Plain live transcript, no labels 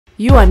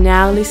You are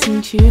now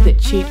listening to the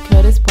Cheat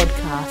Coders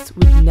podcast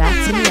with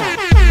Nats and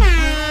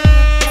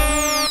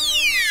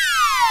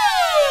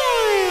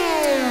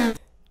Raf.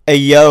 Hey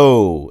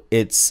yo,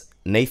 it's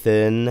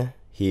Nathan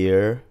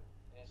here.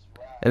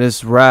 It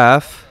is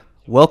Raf.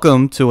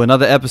 Welcome to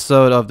another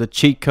episode of the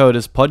Cheat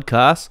Coders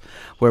podcast,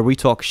 where we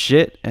talk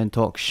shit and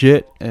talk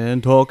shit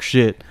and talk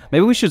shit.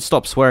 Maybe we should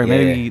stop swearing. Yeah.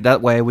 Maybe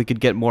that way we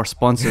could get more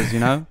sponsors, you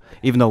know?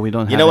 Even though we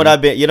don't have You know what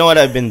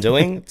any. I've been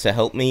doing to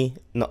help me?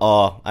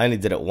 I only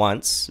did it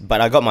once, but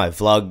I got my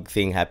vlog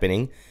thing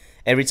happening.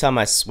 Every time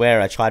I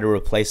swear, I try to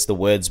replace the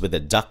words with a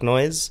duck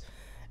noise,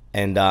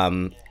 and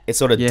it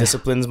sort of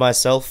disciplines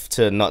myself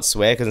to not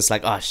swear because it's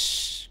like, oh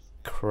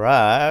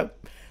crap,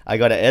 I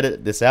gotta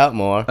edit this out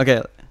more.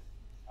 Okay.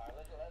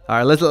 All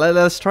right,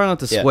 let's try not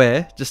to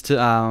swear. Just to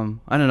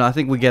I don't know. I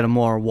think we get a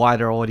more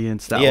wider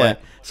audience that way,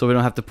 so we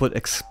don't have to put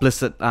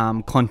explicit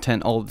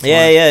content all the time.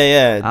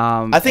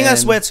 Yeah. I think I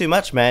swear too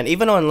much, man.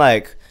 Even on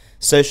like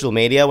social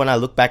media, when I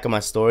look back at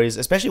my stories,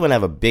 especially when I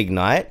have a big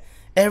night,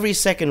 every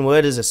second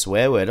word is a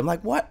swear word. I'm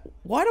like, what?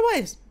 Why do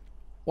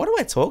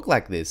I talk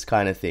like this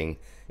kind of thing?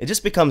 It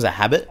just becomes a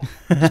habit.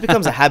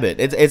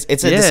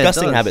 It's a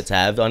disgusting habit to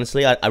have.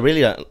 Honestly, I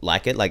really don't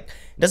like it. Like,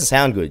 it doesn't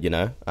sound good, you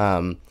know.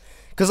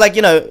 Because, like,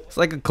 you know... It's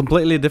like a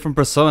completely different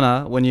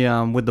persona when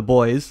you with the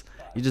boys.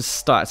 You just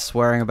start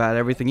swearing about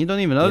everything. You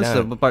don't even notice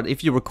it. But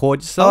if you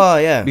record yourself...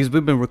 because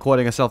we've been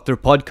recording ourselves through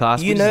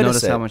podcasts, we just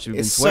notice how much we've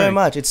been swearing. So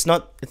much. It's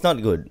not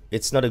good.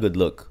 It's not a good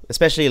look.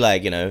 Especially,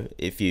 like, you know,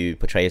 if you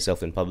portray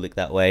yourself in public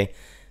that way.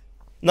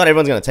 Not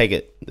everyone's going to take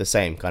it the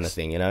same kind of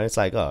thing, you know? It's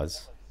like,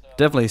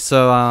 Definitely.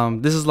 So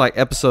this is like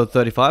episode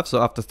 35. So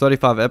after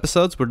 35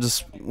 episodes,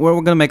 we're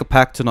going to make a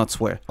pact to not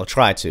swear. I'll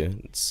try to.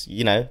 It's,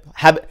 you know,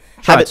 habit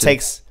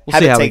takes...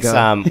 What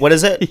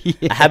is it?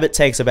 A habit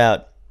takes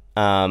about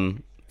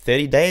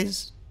 30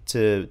 days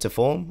to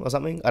form or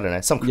something. I don't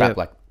know. Some crap.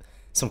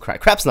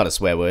 Crap's not a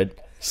swear word.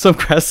 Some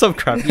crap. No,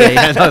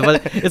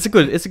 but it's a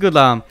good. It's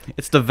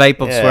the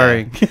vape of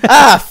swearing.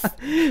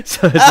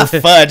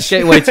 Fudge.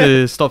 Gateway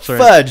to stop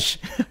swearing. Fudge.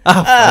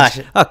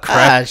 Fudge.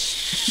 Crap.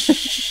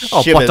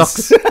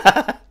 Buttocks.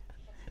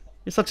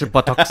 You're such a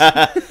buttocks.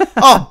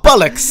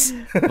 Bollocks.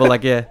 But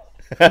like,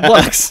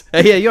 bollocks.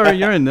 Yeah,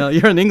 you're in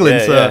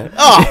England, so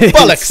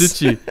bollocks.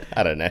 Suits you.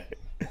 I don't know.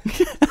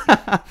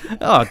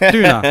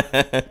 Tuna.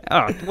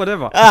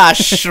 Whatever.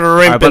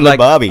 Shrimp in the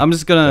barbie. I'm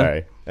just gonna.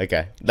 Sorry.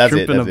 Okay, that's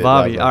shrimp it. in a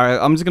barbie. All right,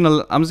 I'm just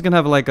gonna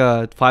have like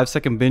a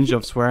 5-second binge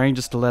of swearing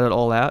just to let it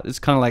all out. It's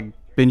kind of like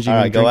binging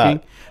and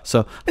drinking.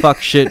 So fuck,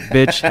 shit,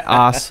 bitch,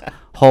 ass,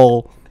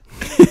 hole,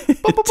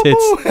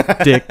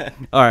 tits, dick.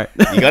 All right.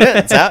 You got it.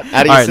 It's out.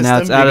 Out of your system. Now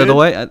it's out of the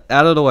way.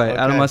 Out of the way. Okay.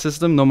 Out of my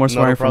system. No more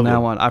swearing from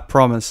now on. I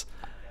promise.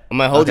 I'm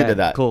gonna hold you to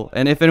that. Cool.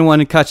 And if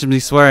anyone catches me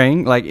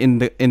swearing, like in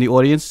the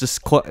audience,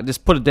 just put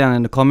it down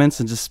in the comments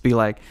and just be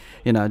like,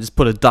 you know, just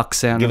put a duck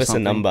sound. Give or us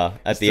something. A number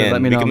at the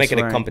end. We can make it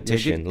a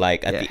competition.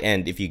 Like at the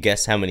end, if you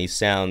guess how many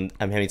times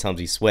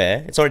you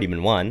swear, it's already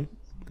been won.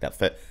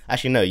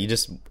 Actually, no, you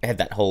just had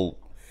that whole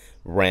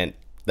rant,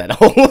 that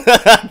whole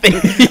thing.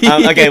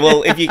 Okay,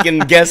 well, if you can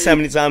guess how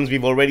many times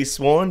we've already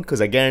sworn,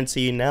 because I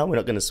guarantee you now we're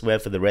not going to swear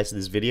for the rest of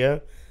this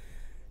video.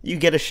 You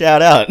get a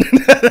shout out.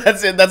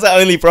 That's it. That's our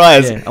only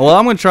prize. Yeah. Well,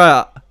 I'm gonna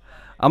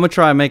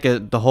try and make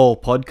it the whole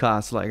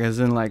podcast, like as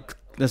in like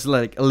just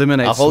like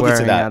eliminate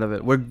swearing out of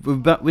it.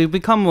 We've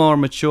become more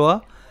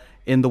mature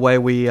in the way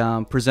we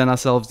present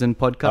ourselves in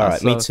podcasts. All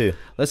right, me too.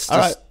 Let's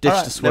just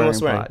ditch the swearing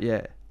part.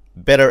 Yeah.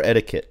 Better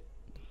etiquette.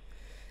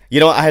 You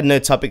know what? I had no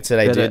topic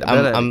today, dude.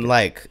 I'm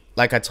like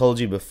I told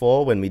you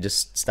before when we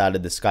just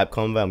started the Skype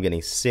convo. I'm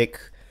getting sick.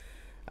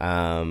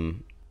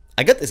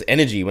 I get this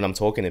energy when I'm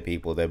talking to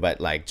people though,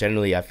 but like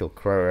generally I feel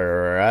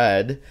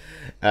crud.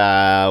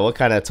 What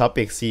kind of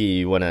topics do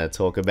you want to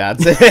talk about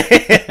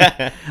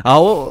today?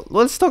 Well,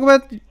 let's talk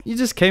about, you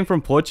just came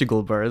from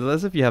Portugal, bro. It's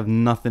as if you have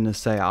nothing to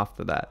say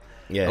after that.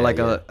 You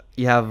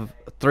have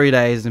 3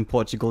 days in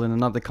Portugal in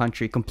another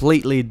country,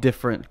 completely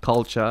different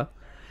culture.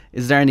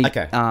 Is there any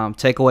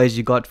takeaways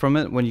you got from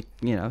it when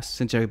you know,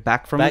 since you're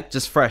back from it?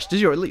 Just fresh. Did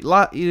you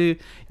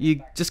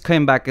just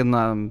came back in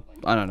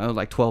I don't know,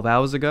 like 12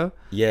 hours ago?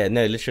 Yeah,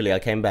 no, literally I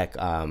came back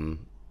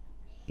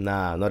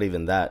not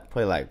even that.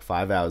 Probably like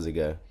 5 hours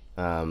ago.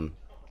 Oh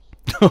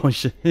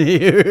shit.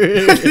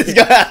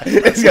 That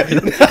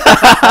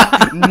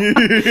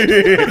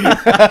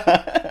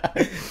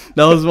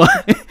was my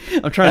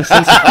I'm trying to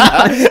censor.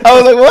 I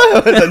was like,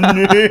 what?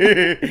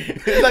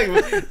 It's like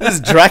there's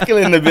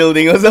Dracula in the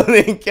building or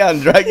something.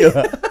 Count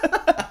Dracula.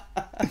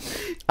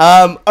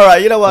 All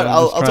right, you know what?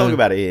 I'll talk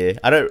about it here.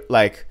 I don't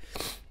like,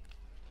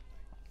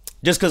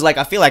 just because like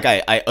I feel like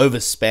I over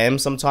spam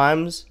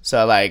sometimes.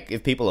 So like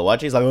if people are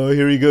watching, it's like, oh,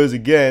 here he goes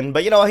again.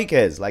 But you know what? Who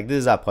cares? Like, this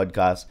is our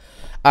podcast.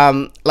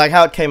 Like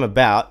how it came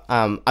about.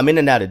 I'm in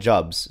and out of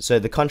jobs. So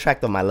the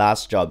contract of my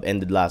last job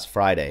ended last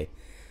Friday.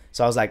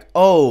 So I was like,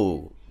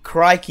 oh,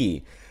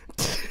 crikey.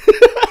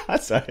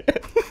 Sorry.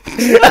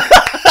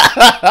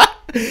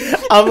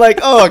 I'm like,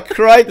 oh,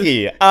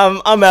 crikey.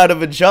 I'm out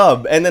of a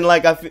job. And then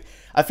like I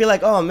feel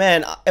like, oh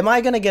man, am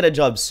I gonna get a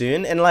job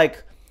soon? And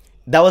like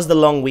that was the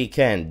long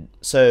weekend.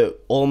 So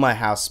all my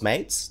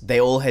housemates, they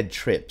all had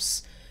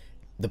trips.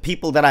 The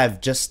people that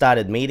I've just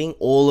started meeting,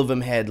 all of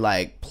them had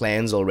like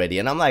plans already.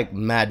 And I'm like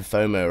mad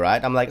FOMO,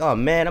 right? I'm like, oh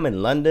man, I'm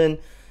in London,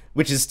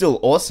 which is still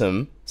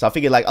awesome. So I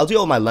figured like I'll do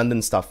all my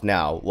London stuff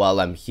now while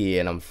I'm here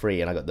and I'm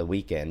free and I got the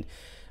weekend.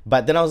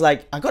 But then I was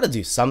like, I got to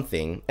do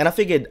something. And I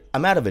figured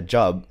I'm out of a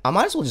job. I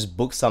might as well just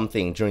book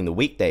something during the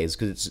weekdays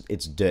because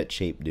it's dirt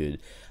cheap,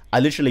 dude. I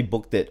literally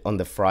booked it on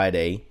the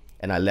Friday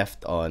and I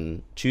left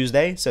on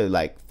Tuesday. So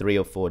like 3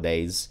 or 4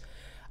 days.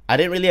 I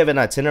didn't really have an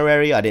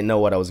itinerary. I didn't know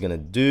what I was going to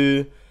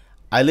do.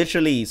 I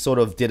literally sort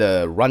of did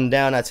a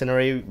rundown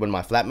itinerary when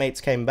my flatmates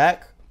came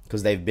back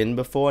because they've been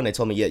before and they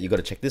told me, yeah, you got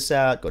to check this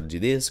out, got to do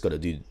this, got to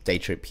do day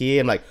trip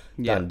here. I'm like,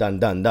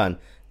 done.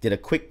 Did a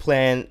quick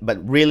plan,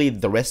 but really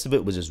the rest of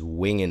it was just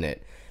winging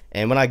it.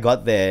 And when I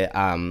got there,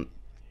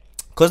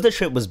 because the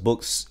trip was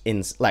booked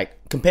in, like,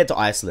 compared to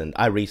Iceland,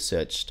 I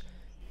researched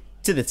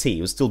to the T.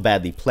 It was still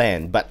badly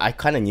planned, but I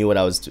kind of knew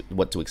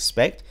what to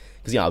expect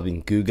because, I've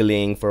been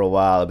Googling for a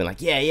while. I've been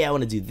like, yeah, I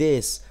want to do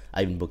this.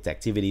 I even booked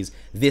activities.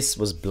 This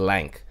was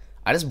blank.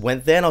 I just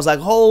went there and I was like,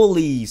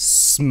 holy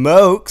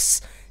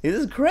smokes, this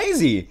is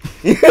crazy.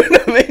 You know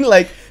what I mean?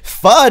 Like,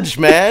 fudge,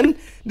 man.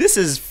 This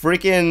is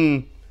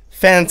freaking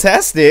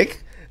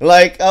fantastic.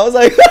 Like, I was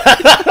like,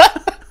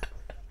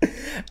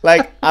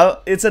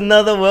 it's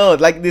another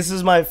world. Like, this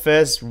is my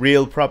first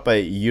real proper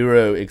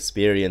Euro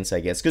experience,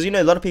 I guess. Because,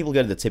 a lot of people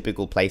go to the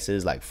typical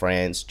places like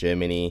France,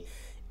 Germany,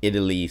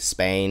 Italy,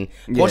 Spain.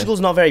 Yeah. Portugal's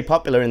not very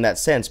popular in that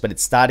sense, but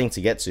it's starting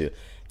to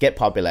get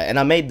popular. And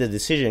I made the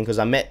decision because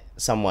I met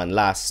someone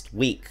last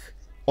week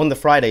on the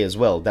Friday as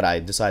well that I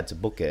decided to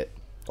book it.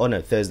 Oh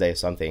no, Thursday or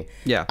something.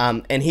 Yeah.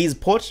 And he's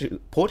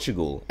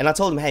Portugal, and I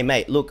told him, hey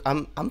mate, look,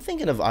 I'm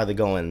thinking of either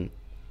going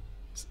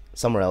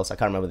somewhere else. I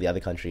can't remember the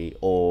other country,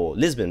 or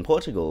Lisbon,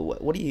 Portugal.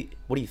 What do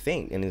you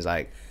think? And he's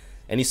like,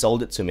 and he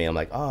sold it to me. I'm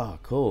like, oh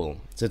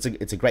cool. So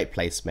it's a great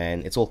place,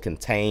 man. It's all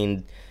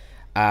contained.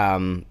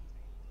 I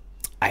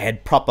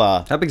had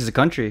proper. How big is the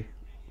country?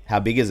 How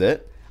big is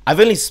it? I've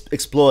only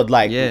explored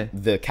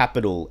the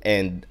capital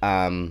and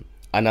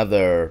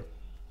another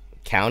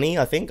county,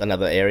 I think,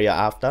 another area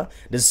after.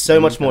 There's so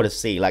much more to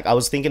see. Like, I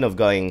was thinking of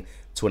going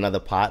to another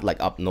part,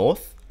 like up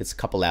north. It's a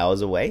couple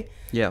hours away.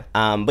 Yeah.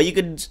 But you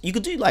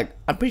could do like,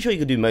 I'm pretty sure you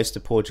could do most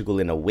of Portugal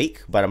in a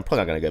week, but I'm probably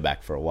not going to go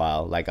back for a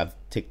while. Like, I've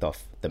ticked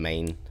off the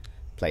main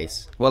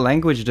place. What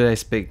language do they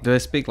speak? Do they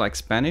speak like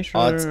Spanish?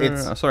 Or...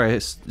 it's sorry,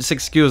 just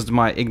excuse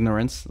my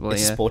ignorance. Well,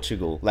 it's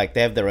Portugal. Like,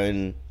 they have their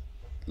own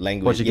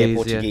language.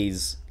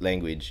 Portuguese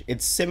language.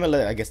 It's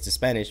similar, I guess, to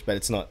Spanish, but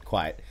it's not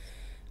quite.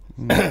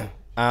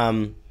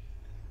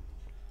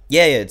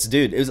 Yeah, it's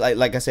dude. It was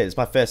like I said, it's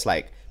my first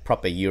like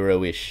proper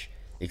Euro-ish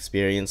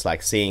experience,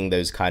 like seeing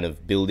those kind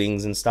of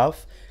buildings and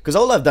stuff. Because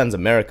all I've done is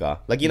America.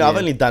 Like, I've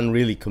only done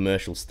really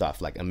commercial stuff,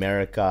 like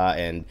America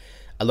and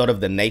a lot of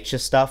the nature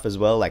stuff as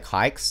well, like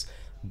hikes.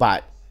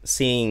 But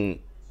seeing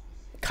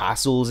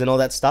castles and all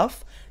that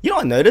stuff,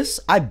 I noticed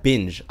I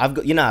binge. I've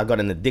got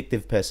an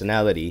addictive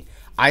personality.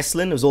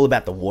 Iceland was all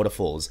about the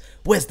waterfalls.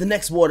 Where's the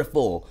next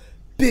waterfall?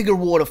 Bigger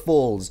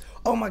waterfalls.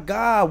 Oh my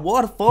god,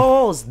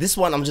 waterfalls. This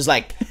one I'm just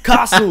like,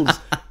 castles.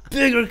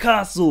 Bigger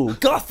castle,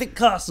 gothic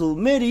castle,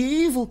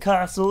 medieval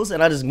castles.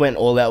 And I just went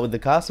all out with the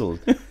castles.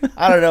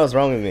 I don't know what's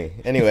wrong with me.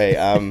 Anyway,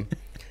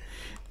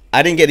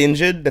 I didn't get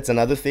injured. That's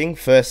another thing.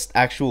 First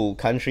actual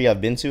country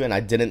I've been to and I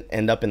didn't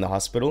end up in the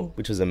hospital,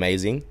 which was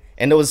amazing.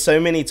 And there was so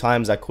many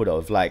times I could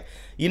have. Like,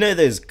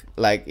 there's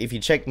like, if you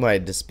check my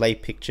display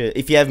picture,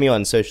 if you have me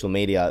on social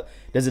media,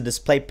 there's a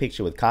display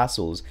picture with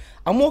castles.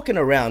 I'm walking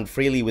around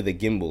freely with a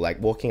gimbal,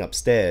 like walking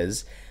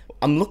upstairs.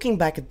 I'm looking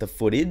back at the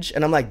footage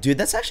and I'm like, dude,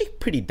 that's actually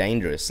pretty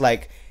dangerous.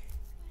 Like,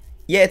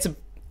 yeah,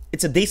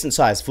 it's a decent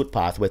sized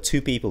footpath where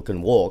 2 people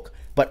can walk,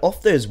 but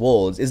off those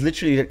walls is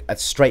literally a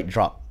straight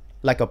drop.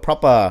 Like a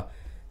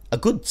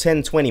good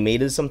 10, 20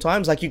 meters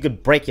sometimes. Like, you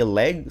could break your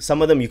leg.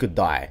 Some of them you could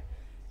die.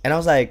 And I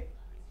was like,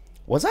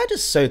 was I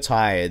just so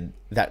tired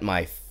that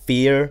my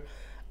fear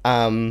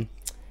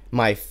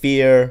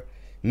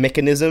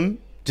mechanism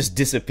just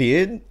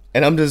disappeared?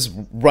 And I'm just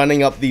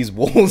running up these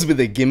walls with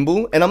a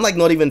gimbal. And I'm like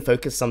not even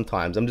focused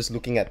sometimes. I'm just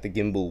looking at the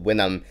gimbal when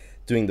I'm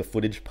doing the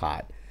footage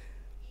part.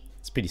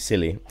 It's pretty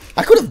silly.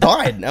 I could have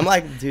died. I'm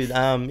like, dude,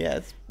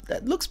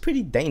 that looks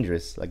pretty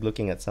dangerous, like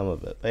looking at some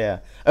of it. But yeah,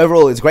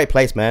 overall, it's a great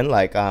place, man.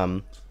 Like,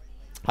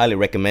 highly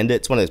recommend it.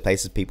 It's one of those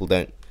places people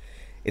don't...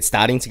 It's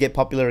starting to get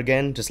popular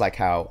again, just like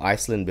how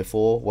Iceland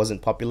before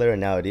wasn't popular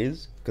and now it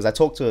is. Because I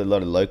talked to a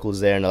lot of locals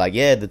there and they're like,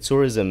 yeah, the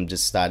tourism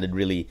just started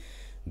really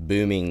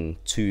booming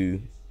 2-3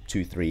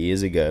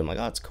 years ago. I'm like,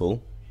 oh, it's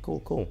cool.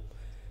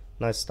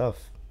 Nice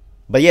stuff.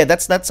 But yeah,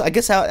 that's I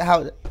guess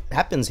how it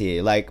happens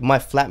here. Like, my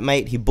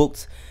flatmate, he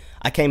booked...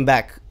 I came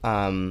back...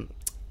 I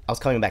was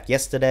coming back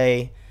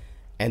yesterday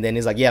and then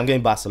he's like, yeah, I'm going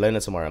to Barcelona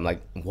tomorrow. I'm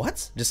like,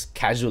 what? Just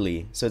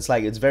casually. So it's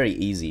like, it's very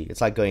easy. It's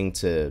like going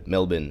to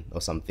Melbourne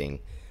or something.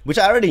 Which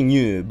I already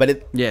knew, but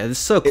it's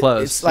so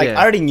close. It's like, I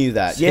already knew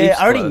that. Yeah,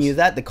 I already knew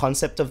that, the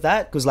concept of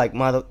that, because like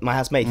my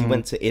housemate, he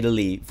went to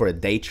Italy for a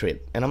day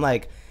trip, and I'm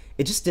like,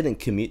 it just didn't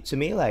commute to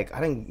me. Like,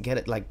 I didn't get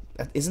it. Like,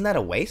 isn't that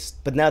a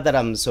waste? But now that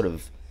I'm sort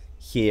of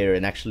here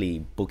and actually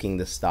booking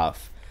the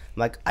stuff, I'm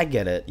like, I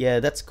get it. Yeah,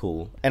 that's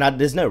cool. And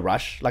there's no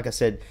rush. Like I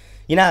said,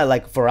 you know,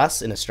 like for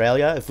us in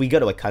Australia, if we go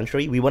to a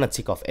country, we want to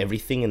tick off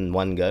everything in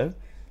one go.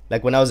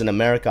 Like when I was in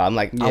America, I'm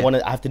like,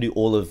 I have to do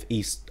all of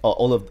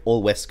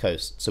all West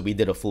Coast. So we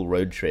did a full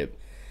road trip.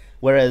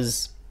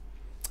 Whereas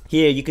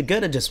here, you could go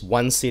to just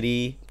one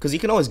city because you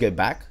can always go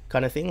back,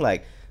 kind of thing.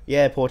 Like,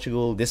 yeah,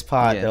 Portugal, this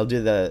part, I'll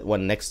do the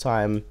one next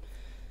time.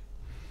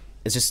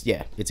 It's just,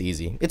 yeah, it's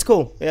easy. It's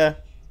cool, yeah.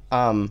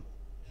 I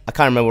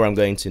can't remember where I'm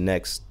going to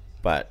next,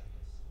 but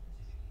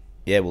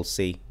yeah, we'll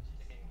see.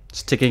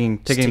 Just ticking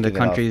the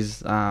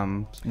countries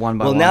one by one.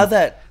 Well, now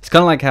that it's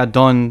kind of like how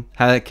Don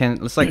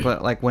it's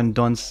like when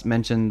Don's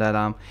mentioned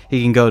that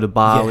he can go to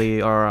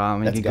Bali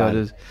or he can go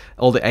to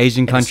all the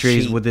Asian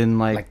countries within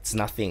like it's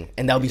nothing,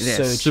 and that'll be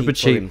so super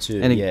cheap for him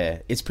cheap. too.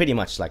 And it's pretty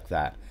much like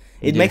that.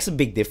 It makes a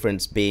big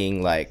difference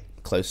being like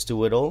close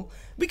to it all.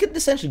 We could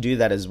essentially do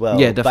that as well.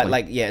 Yeah, definitely. But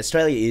like, yeah,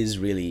 Australia is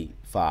really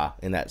far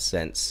in that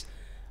sense.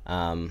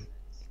 But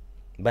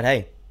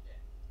hey,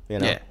 you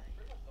know. Yeah.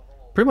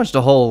 Pretty much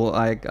the whole,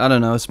 like, I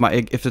don't know,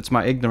 if it's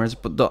my ignorance,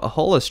 but the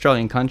whole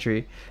Australian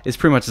country is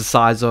pretty much the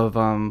size of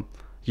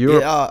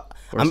Europe. Yeah,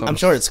 I'm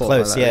sure it's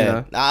close. Like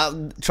that,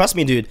 yeah, trust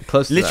me, dude.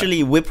 Close to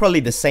literally, we're probably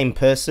the same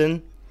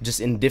person, just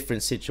in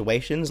different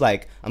situations.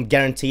 Like, I'm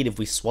guaranteed if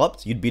we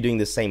swapped, you'd be doing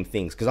the same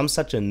things. Because I'm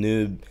such a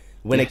noob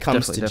when it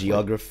comes to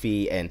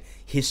geography and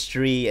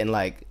history, and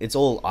like it's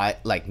all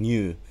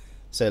new.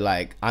 So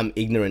like, I'm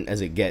ignorant as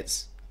it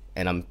gets,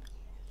 and I'm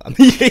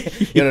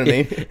you know what I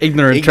mean?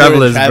 Ignorant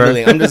travelers, bro.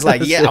 I'm just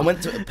like, yeah, I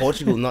went to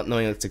Portugal not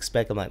knowing what to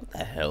expect. I'm like, what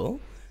the hell?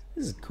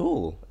 This is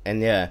cool.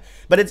 And yeah,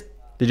 but it's.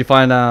 Did you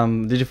find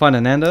a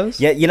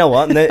Nando's? Yeah, you know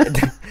what? No,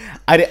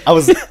 I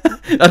was.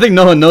 I think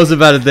no one knows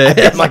about it there.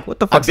 It's like, what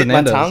the fuck's a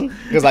Nando's? I bit my tongue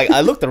because like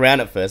I looked around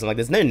at first. I'm like,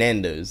 there's no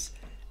Nando's.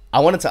 I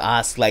wanted to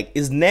ask like,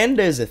 is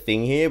Nando's a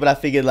thing here? But I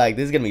figured like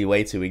this is gonna be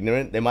way too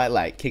ignorant. They might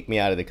like kick me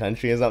out of the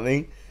country or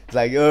something. It's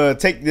like, oh,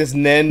 take this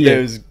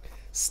Nando's. Yeah.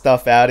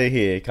 Stuff out of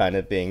here kind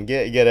of thing.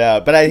 Get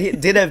out. But I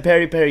did have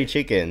peri peri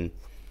chicken.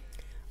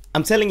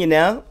 I'm telling you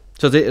now.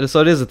 So it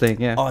is a thing,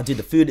 yeah. Oh, dude,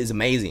 the food is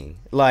amazing.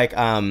 Like,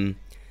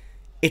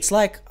 it's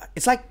like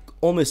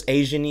almost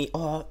Asian-y.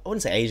 Oh, I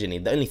wouldn't say Asian-y.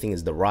 The only thing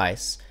is the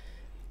rice.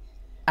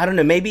 I don't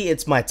know. Maybe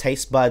it's my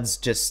taste buds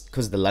just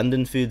because the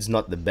London food's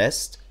not the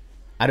best.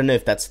 I don't know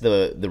if that's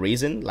the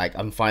reason. Like,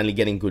 I'm finally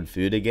getting good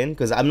food again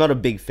because I'm not a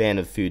big fan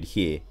of food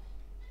here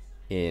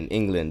in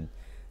England.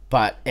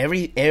 But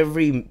every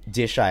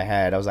dish I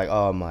had, I was like,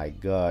 oh my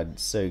god,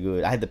 so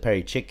good. I had the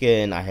peri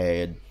chicken. I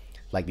had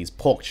like these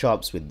pork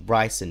chops with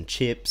rice and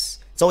chips.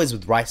 It's always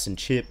with rice and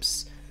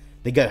chips.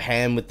 They go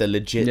ham with the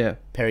legit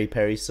peri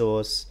peri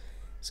sauce.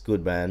 It's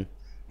good, man.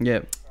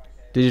 Yeah.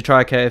 Did you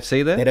try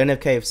KFC there? They don't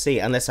have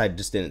KFC unless I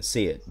just didn't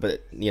see it.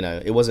 But you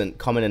know, it wasn't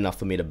common enough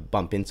for me to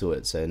bump into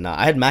it. So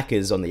I had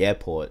Macca's on the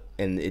airport,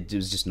 and it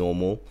was just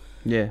normal.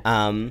 Yeah.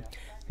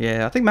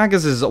 Yeah, I think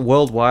Macca's is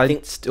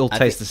worldwide. Still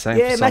tastes the same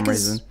for some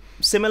reason.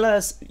 Similar,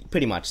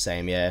 pretty much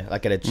same, yeah.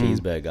 Like at a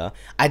cheeseburger.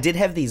 I did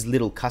have these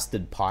little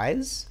custard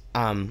pies.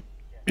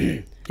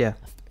 Yeah.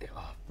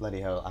 Oh,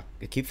 bloody hell!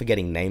 I keep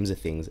forgetting names of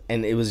things,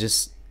 and it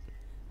was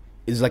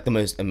like the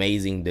most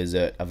amazing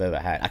dessert I've ever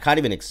had. I can't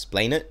even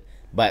explain it,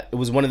 but it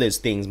was one of those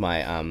things.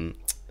 My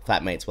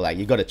flatmates were like,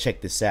 "You got to check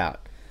this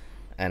out,"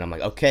 and I'm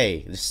like,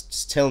 "Okay,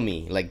 just tell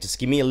me. Like, just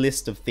give me a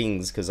list of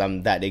things because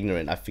I'm that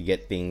ignorant. I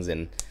forget things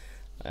and."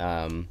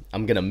 I'm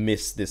gonna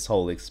miss this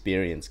whole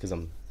experience because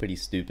I'm pretty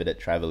stupid at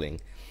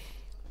traveling.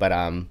 But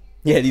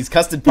yeah, these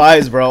custard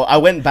pies, bro. I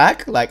went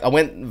back, like I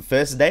went the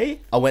first day,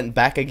 I went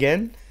back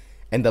again,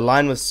 and the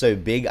line was so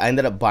big. I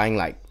ended up buying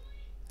like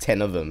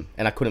 10 of them,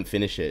 and I couldn't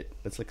finish it.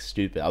 It's like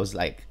stupid. I was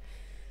like,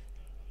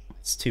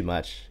 it's too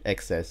much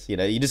excess. You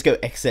know, you just go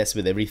excess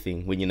with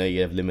everything when you know you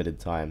have limited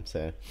time.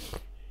 So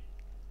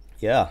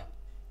yeah,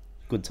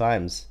 good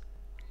times.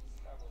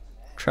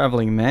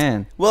 Traveling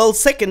man. Well,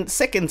 second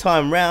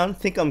time round,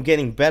 think I'm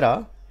getting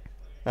better.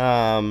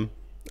 I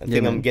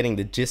think I'm getting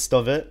the gist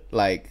of it.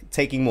 Like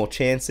taking more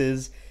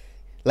chances,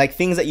 like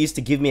things that used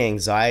to give me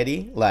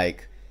anxiety,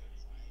 like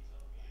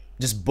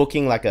just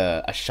booking like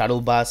a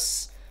shuttle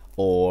bus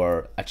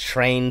or a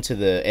train to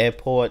the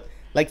airport.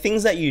 Like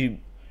things that you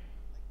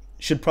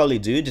should probably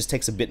do, just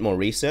takes a bit more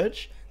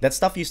research. That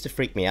stuff used to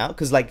freak me out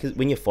because like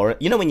when you're foreign,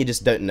 you know, when you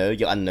just don't know,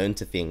 you're unknown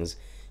to things,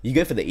 you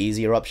go for the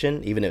easier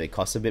option, even if it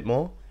costs a bit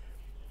more.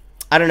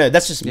 I don't know.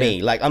 That's just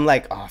me. Like, I'm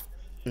like, oh,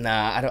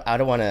 nah, I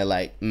don't want to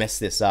like mess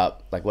this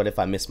up. Like, what if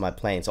I miss my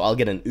plane? So I'll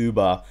get an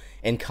Uber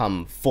and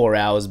come 4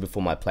 hours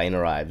before my plane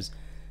arrives.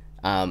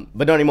 But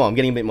not anymore. I'm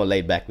getting a bit more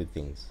laid back with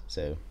things.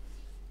 So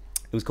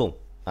it was cool.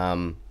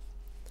 It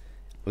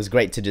was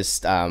great to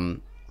just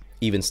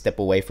even step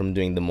away from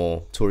doing the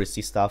more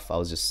touristy stuff. I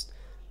was just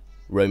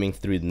roaming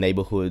through the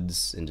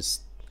neighborhoods and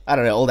just, I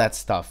don't know, all that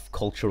stuff.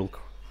 Cultural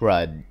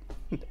crud.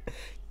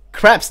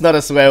 Crap's not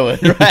a swear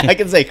word, right? I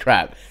can say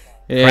crap.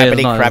 Yeah,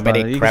 Crappity,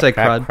 crappity, crap,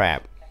 crap,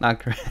 crap. Not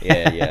correct.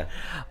 Yeah.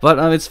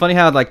 But it's funny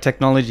how like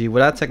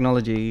without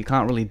technology, you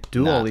can't really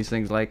do all these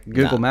things like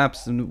Google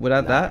Maps, and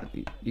without that,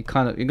 you're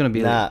gonna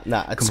be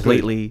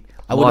completely.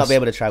 I would not be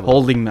able to travel.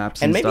 Holding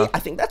maps and maybe stuff. I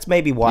think that's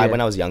maybe why when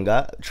I was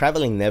younger,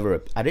 traveling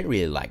I didn't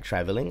really like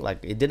traveling. Like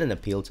it didn't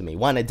appeal to me.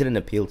 It didn't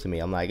appeal to me.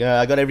 I'm like,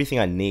 I got everything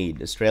I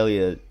need.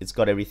 Australia, it's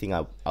got everything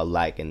I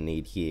like and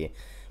need here.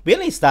 We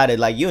only started,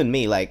 like you and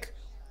me, like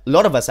a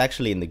lot of us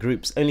actually in the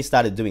groups only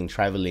started doing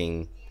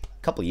traveling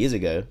a couple of years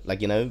ago.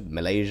 Like, you know,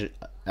 Malaysia,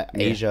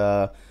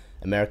 Asia,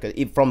 America,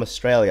 from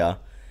Australia.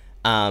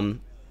 But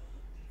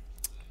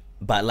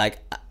like,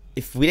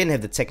 if we didn't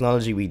have the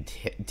technology we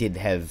did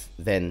have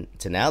then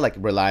to now, like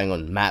relying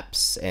on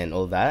maps and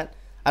all that,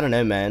 I don't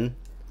know, man.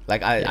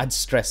 Like I'd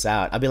stress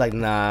out. I'd be like,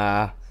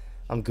 nah,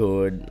 I'm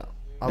good.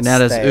 And now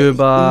there's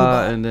Uber,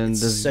 and then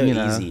it's there's, so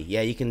easy.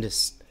 Yeah, you can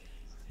just.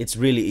 It's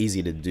really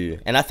easy to do,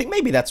 and I think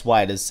maybe that's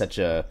why it is such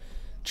a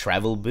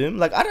travel boom.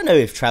 Like I don't know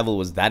if travel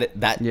was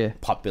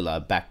that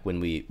popular back when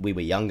we were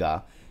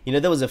younger. You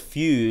know, there was a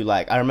few,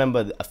 like I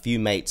remember a few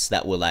mates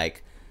that were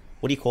like,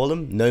 what do you call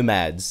them?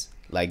 Nomads.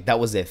 Like that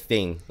was their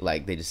thing.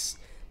 Like they just.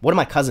 One of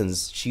my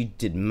cousins, she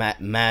did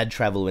mad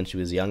travel when she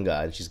was younger,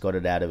 and she's got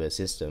it out of her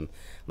system.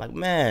 I'm like,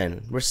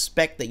 man,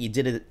 respect that you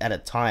did it at a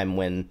time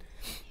when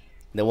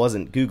there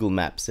wasn't Google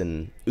Maps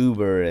and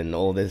Uber and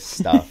all this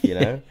stuff. You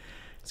know,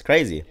 it's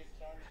crazy.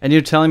 And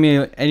you're telling me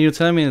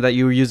that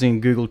you were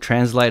using Google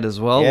Translate as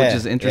well, which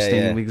is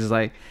interesting because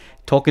like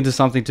talking to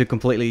something to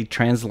completely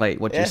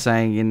translate what you're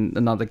saying in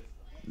another.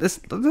 That's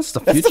the future.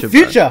 That's the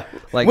future.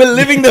 Like we're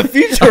living the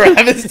future,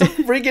 Rav. It's the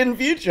freaking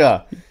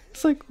future.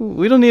 It's like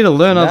we don't need to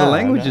learn other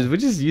languages. We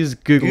just use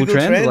Google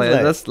Translate.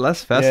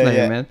 That's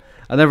fascinating, man.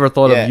 I never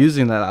thought of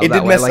using that. It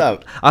did mess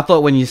up. I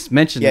thought when you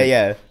mentioned it.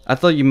 Yeah. I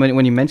thought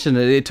when you mentioned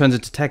it, it turns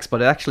into text,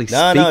 but it actually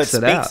speaks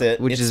it out.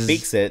 It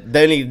speaks it. The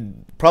only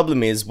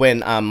problem is when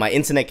my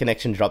internet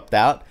connection dropped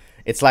out.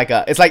 It's like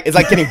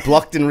getting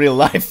blocked in real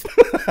life.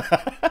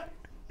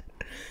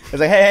 It's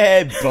like,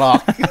 hey,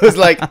 block. It was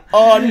like,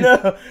 oh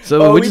no.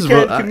 So we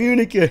can't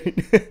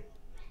communicate.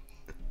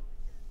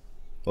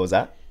 What was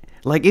that?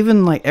 Like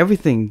even like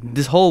everything,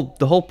 the whole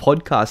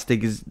podcast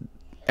thing is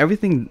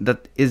everything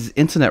that is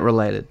internet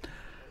related.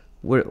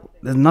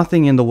 There's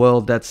nothing in the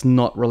world that's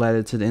not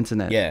related to the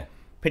internet. Yeah,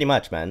 pretty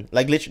much, man.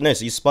 Like literally, no.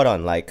 So you're spot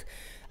on. Like,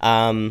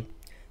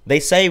 they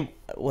say,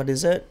 what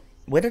is it?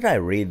 Where did I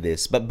read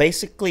this? But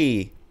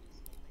basically,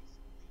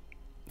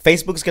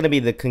 Facebook's gonna be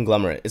the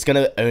conglomerate. It's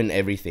gonna own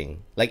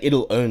everything. Like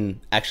it'll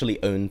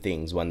actually own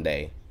things one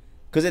day,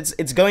 because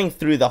it's going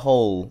through the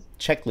whole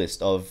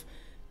checklist of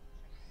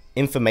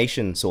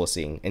information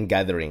sourcing and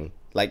gathering.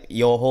 Like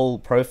your whole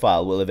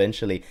profile will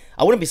eventually.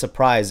 I wouldn't be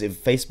surprised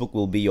if Facebook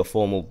will be your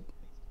formal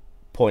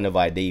point of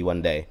ID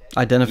one day.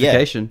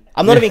 Identification. Yeah.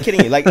 I'm not even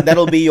kidding you. Like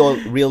that'll be your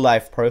real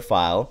life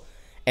profile.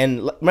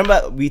 And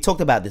remember, we talked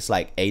about this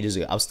like ages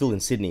ago. I was still in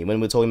Sydney when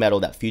we were talking about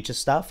all that future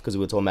stuff because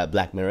we were talking about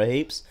Black Mirror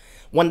heaps.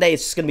 One day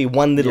it's just gonna be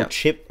one little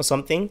chip or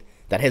something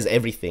that has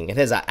everything. It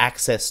has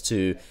access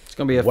to. It's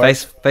gonna be a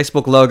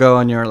Facebook logo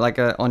on your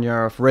on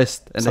your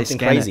wrist, and something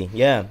they scan crazy. it.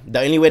 Yeah, the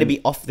only way to be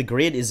off the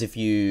grid is if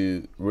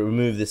you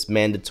remove this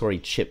mandatory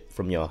chip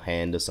from your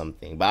hand or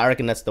something. But I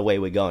reckon that's the way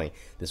we're going.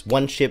 This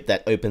one chip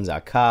that opens our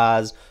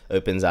cars,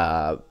 opens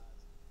our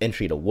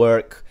entry to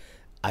work,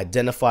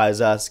 identifies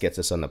us, gets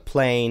us on the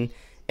plane,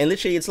 and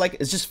literally it's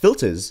just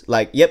filters.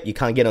 Like, yep, you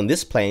can't get on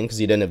this plane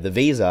because you don't have the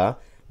visa,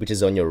 which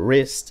is on your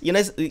wrist. You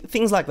know,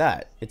 things like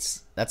that.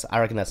 I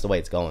reckon that's the way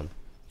it's going.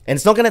 And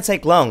it's not going to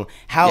take long.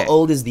 How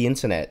old is the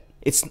internet?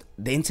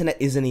 The internet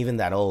isn't even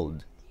that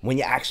old when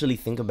you actually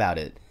think about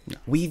it. No.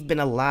 We've been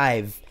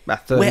alive.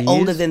 We're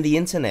older than the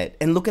internet.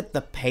 And look at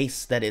the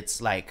pace that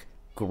it's like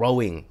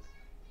growing.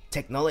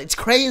 Technology. It's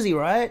crazy,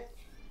 right?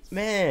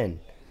 Man.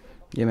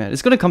 Yeah, man.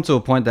 It's going to come to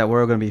a point that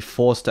we're going to be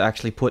forced to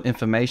actually put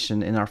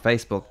information in our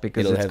Facebook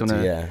because it's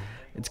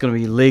going to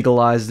be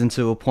legalized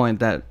into a point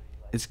that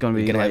it's going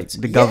to be like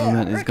the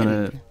government is going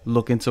to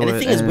look into it. And the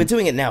thing is, we're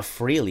doing it now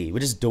freely. We're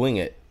just doing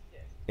it.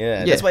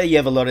 Yeah, that's why you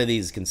have a lot of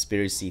these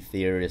conspiracy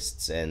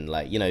theorists and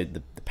like, you know,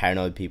 the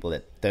paranoid people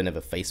that don't have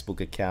a Facebook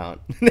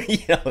account. You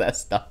know, that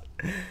stuff.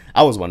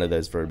 I was one of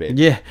those for a bit.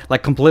 Yeah,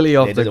 like completely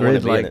off the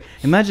grid. Like,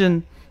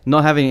 imagine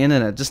not having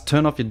internet. Just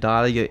turn off your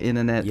data, your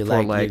internet for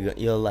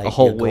a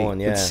whole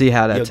week and see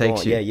how that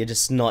takes you. Yeah, you're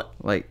just not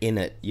like in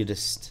it.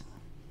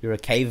 You're a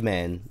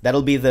caveman.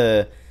 That'll be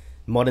the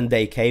modern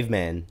day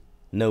caveman.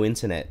 No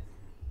internet.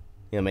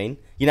 You know what I mean?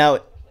 You know.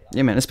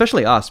 Yeah, man.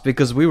 Especially us,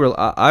 because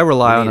I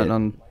rely on it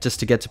on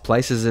just to get to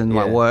places in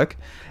my work,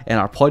 and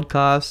our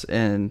podcasts,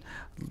 and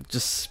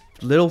just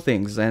little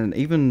things, and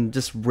even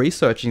just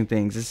researching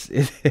things.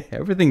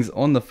 Everything's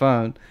on the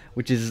phone,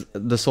 which is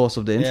the source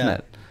of the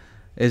internet.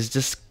 It's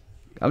just,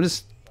 I'm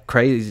just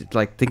crazy,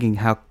 like thinking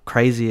how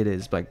crazy it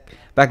is. Like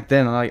back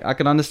then, I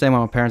can understand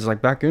why my parents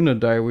like back in the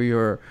day we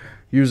were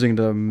using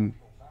the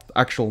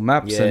actual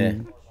maps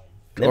and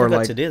Never or got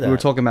like to do that. we were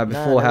talking about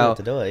before, never how got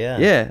to do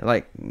it,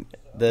 like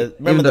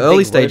remember the early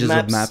big stages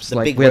road of maps, the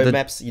like big we had road the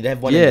maps. You'd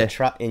have one in your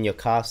truck, in your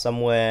car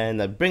somewhere, and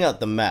they'd bring out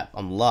the map.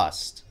 I'm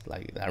lost.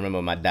 Like, I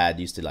remember my dad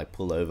used to like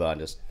pull over and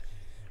just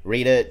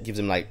read it. Gives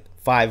him like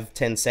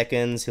 5-10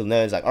 seconds. He'll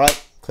know. He's like, all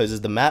right,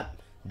 closes the map,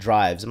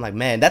 drives. I'm like,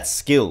 man, that's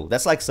skill.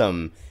 That's like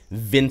some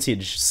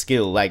vintage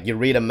skill. Like, you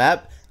read a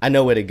map, I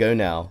know where to go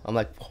now. I'm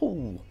like,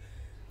 oh,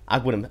 I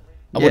wouldn't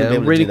be able to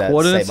reading do that.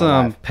 coordinates.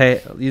 I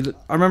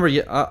remember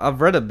I've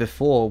read it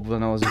before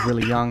when I was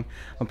really young.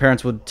 My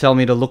parents would tell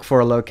me to look for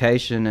a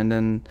location, and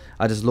then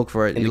I just look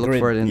for it. You look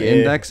for it in the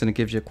index, and it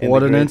gives you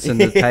coordinates and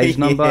the page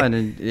number,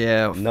 and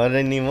then, not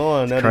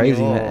anymore. Not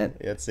crazy, anymore. man.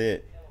 That's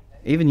it.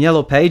 Even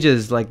yellow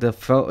pages, like the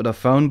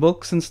phone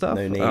books and stuff.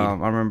 No need. I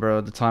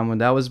remember the time when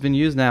that was being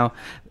used. Now,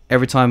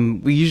 every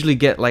time we usually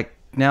get like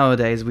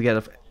nowadays we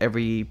get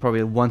every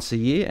probably once a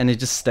year, and it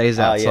just stays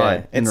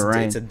outside in the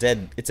rain.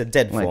 It's a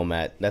dead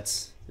format.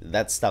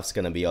 That stuff's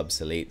gonna be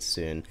obsolete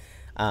soon.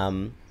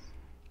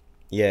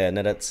 Yeah,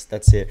 no,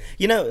 that's it.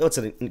 You know what's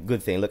a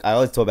good thing? Look, I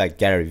always talk about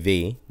Gary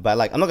V, but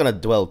like, I'm not gonna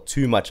dwell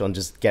too much on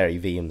just Gary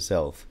V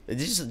himself.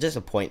 It's just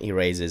a point he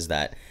raises,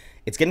 that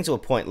it's getting to a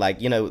point, like,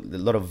 you know, a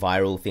lot of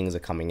viral things are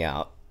coming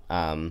out,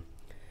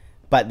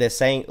 but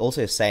they're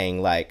also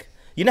saying like,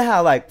 you know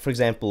how, like, for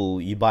example,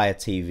 you buy a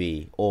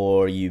TV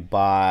or you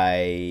buy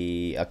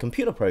a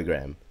computer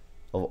program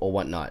or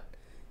whatnot,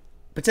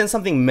 but then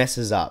something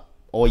messes up,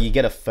 or you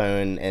get a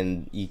phone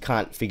and you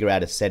can't figure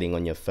out a setting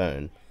on your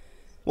phone.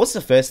 What's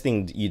the first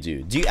thing you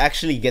do? Do you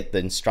actually get the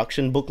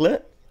instruction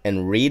booklet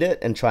and read it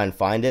and try and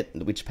find it,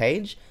 which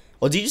page?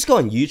 Or do you just go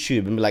on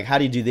YouTube and be like, how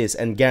do you do this?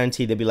 And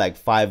guarantee there'll be like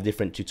 5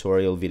 different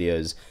tutorial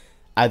videos,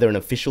 either an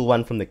official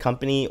one from the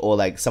company or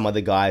like some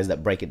other guys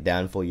that break it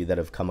down for you that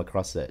have come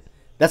across it.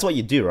 That's what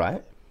you do,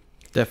 right?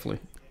 Definitely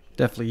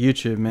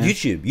YouTube, man.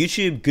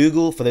 YouTube,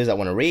 Google, for those that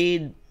want to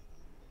read.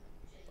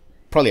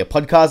 Probably a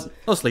podcast.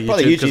 Mostly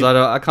YouTube, because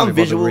I can't be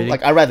visual. reading.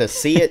 Like, I'd rather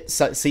see it,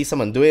 see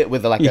someone do it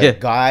with like a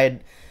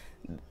guide.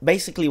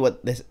 Basically,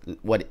 what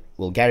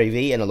Gary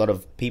V and a lot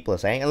of people are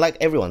saying, and like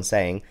everyone's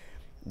saying,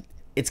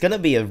 it's gonna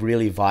be a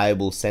really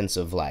viable sense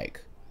of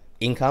like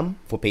income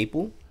for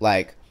people.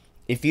 Like,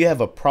 if you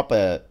have a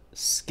proper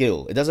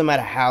skill, it doesn't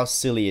matter how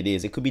silly it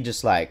is. It could be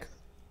just like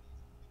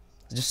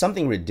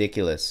something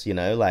ridiculous, you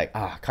know, like,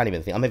 I can't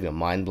even think. I'm having a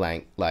mind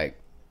blank. Like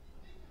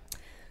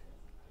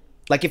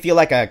if you're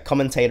like a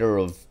commentator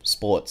of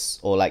sports,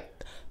 or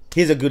like,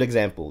 here's a good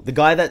example: the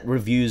guy that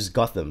reviews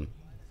Gotham.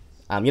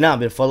 You know, I've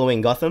been following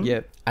Gotham,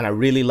 and I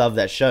really love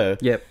that show.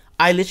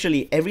 I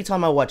literally, every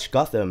time I watch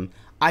Gotham,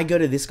 I go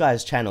to this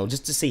guy's channel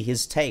just to see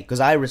his take,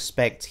 because I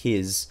respect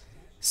his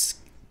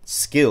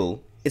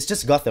skill. It's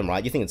just Gotham,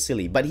 right? You think it's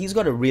silly, but he's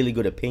got a really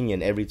good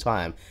opinion every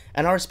time,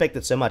 and I respect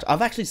it so much.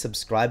 I've actually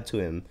subscribed to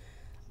him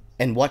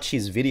and watched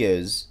his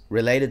videos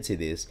related to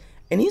this,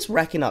 and he's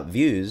racking up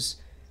views.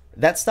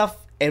 That stuff,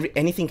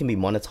 anything can be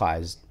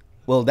monetized.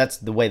 Well, that's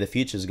the way the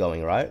future's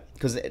going, right?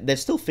 Because they're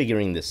still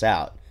figuring this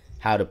out,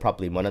 how to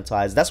properly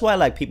monetize. That's why,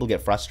 like, people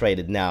get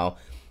frustrated now.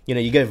 You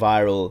know, you go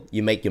viral,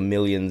 you make your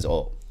millions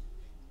or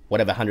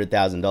whatever,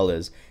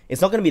 $100,000.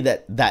 It's not going to be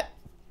that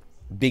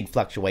big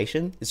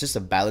fluctuation. It's just a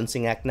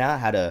balancing act now,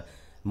 how to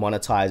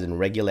monetize and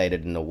regulate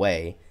it in a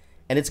way.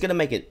 And it's going to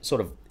make it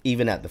sort of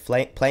even out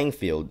the playing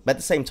field. But at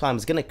the same time,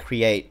 it's going to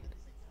create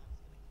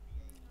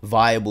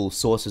viable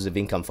sources of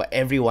income for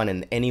everyone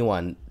and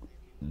anyone,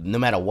 no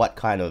matter what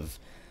kind of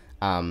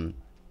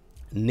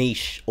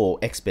niche or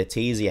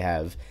expertise you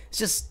have. It's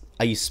just,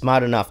 are you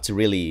smart enough to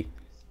really,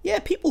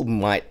 people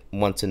might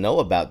want to know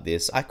about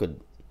this. I could,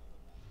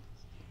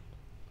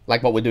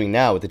 like what we're doing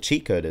now with the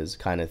cheat coders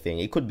kind of thing,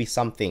 it could be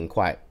something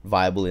quite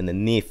viable in the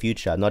near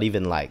future, not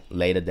even like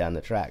later down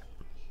the track.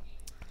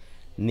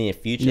 Near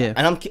future.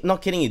 And I'm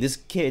not kidding you, this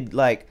kid,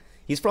 like,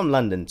 he's from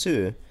London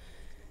too,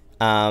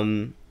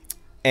 and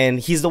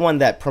he's the one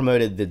that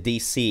promoted the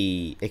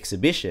DC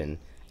exhibition,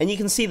 and you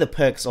can see the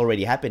perks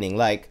already happening,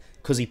 like,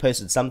 because he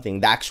posted something,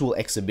 the actual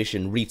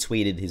exhibition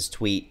retweeted his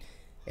tweet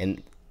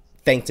and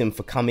thanked him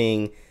for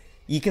coming.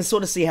 You can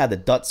sort of see how the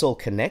dots all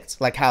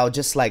connect, like how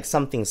just like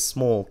something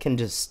small can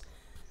just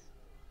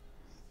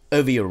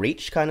over your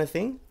reach kind of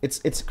thing.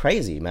 It's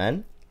crazy,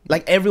 man.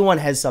 Like, everyone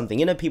has something.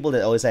 You know, people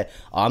that always say,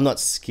 oh, I'm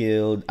not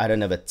skilled, I don't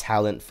have a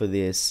talent for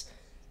this.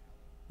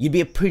 You'd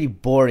be a pretty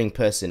boring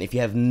person if you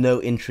have no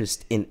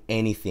interest in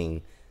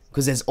anything,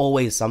 because there's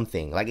always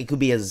something. Like, it could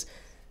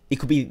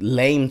be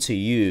lame to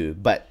you,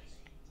 but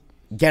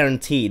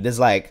guaranteed there's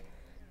like,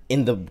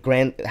 in the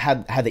grand, how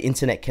the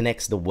internet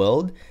connects the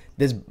world,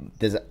 there's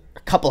a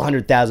couple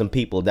 100,000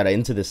 people that are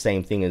into the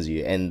same thing as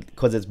you, and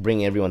because it's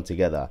bringing everyone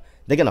together,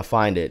 they're gonna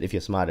find it if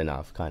you're smart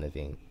enough, kind of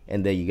thing.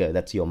 And there you go,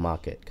 that's your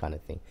market, kind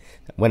of thing.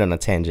 Went on a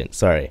tangent,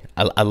 sorry.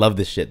 I love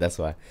this shit, that's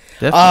why.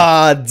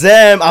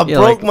 Damn, I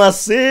broke my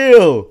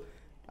seal.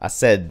 I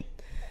said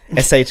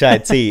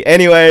SHIT.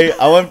 Anyway,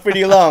 I went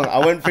pretty long.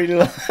 I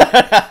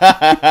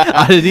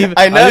didn't even.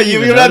 I know you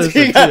were about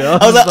to.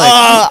 I was like,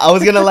 I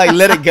was gonna like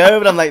let it go,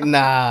 but I'm like,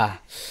 nah.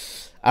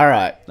 All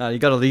right. No, you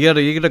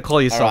gotta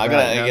call yourself. All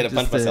right, out, I gotta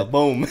punch myself.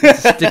 Boom.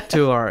 Stick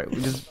to our,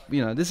 just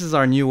this is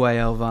our new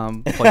way of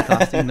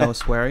podcasting. No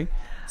swearing.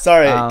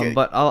 Sorry.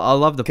 But I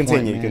love the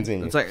continue. point.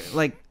 Continue. It's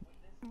like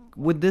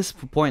with this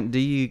point,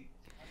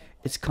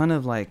 it's kind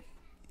of like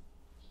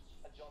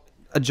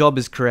a job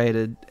is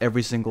created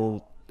every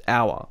single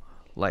hour.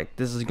 Like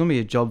this is gonna be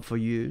a job for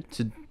you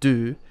to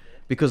do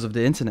because of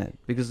the internet,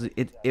 because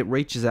it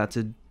reaches out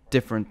to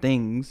different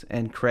things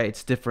and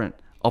creates different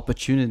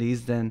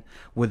opportunities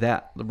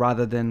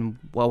rather than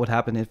what would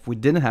happen if we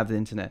didn't have the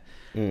internet,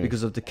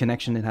 because of the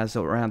connection it has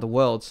around the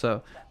world.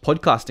 So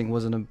podcasting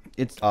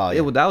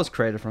that was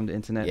created from the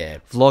internet. Yeah,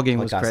 vlogging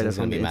was created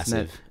from the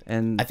internet.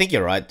 And I think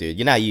you're right, dude.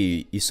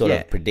 You sort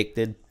of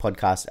predicted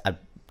podcast. I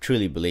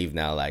truly believe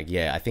now,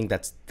 I think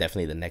that's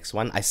definitely the next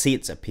one. I see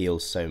its appeal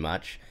so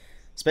much,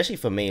 especially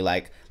for me.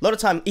 Like a lot of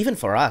time, even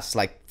for us,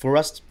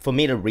 for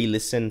me to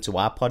re-listen to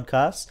our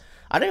podcast,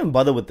 I don't even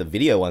bother with the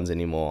video ones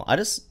anymore.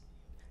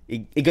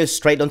 It goes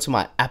straight onto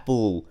my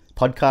Apple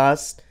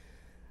podcast.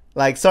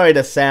 Like, sorry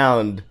to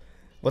sound,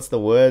 what's the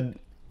word?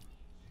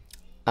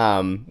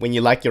 When you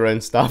like your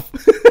own stuff.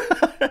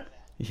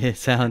 Yeah,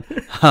 sound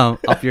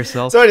up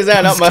yourself. Sorry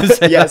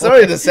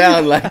to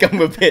sound like I'm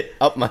a bit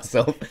up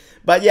myself.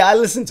 But yeah, I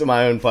listen to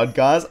my own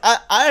podcast.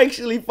 I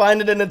actually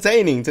find it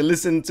entertaining to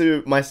listen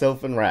to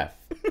myself and Raf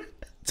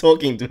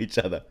talking to each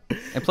other.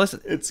 And plus,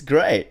 it's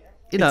great.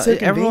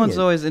 Everyone's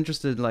always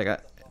interested,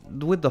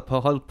 with the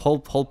whole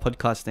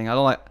podcast thing. I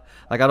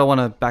don't want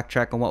to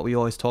backtrack on what we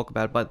always talk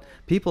about, but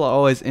people are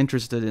always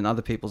interested in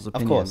other people's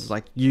opinions. Of course.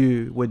 Like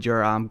you with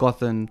your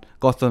Gotham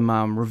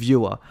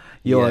reviewer,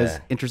 you're always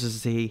interested to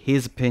see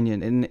his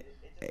opinion, and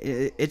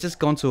it's just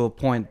gone to a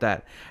point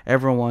that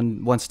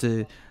everyone wants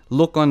to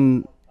look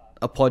on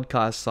a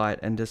podcast site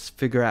and just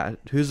figure out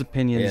whose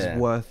opinion is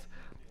worth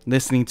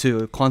listening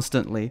to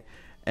constantly,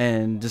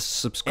 and just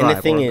subscribe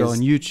or go on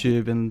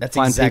YouTube and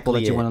find people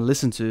that you want to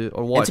listen to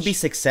or watch. And to be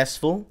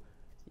successful,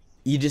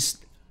 it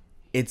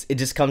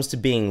just comes to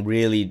being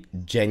really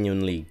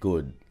genuinely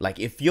good. Like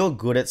if you're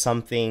good at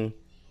something,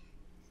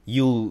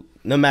 no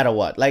matter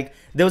what. Like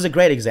there was a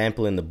great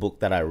example in the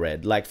book that I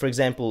read. Like for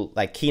example,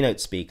 like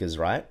keynote speakers,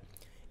 right?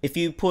 If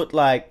you put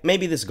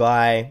maybe this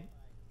guy,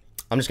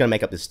 I'm just gonna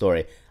make up this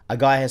story. A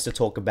guy has to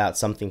talk about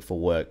something for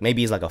work.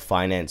 Maybe he's like a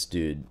finance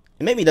dude.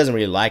 Maybe he doesn't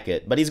really like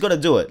it, but he's got to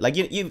do it. Like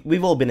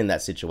we've all been in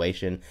that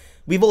situation.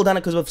 We've all done it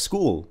because of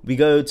school. We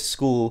go to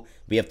school,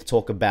 we have to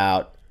talk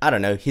about, I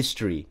don't know,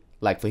 history,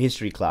 like for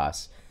history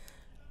class.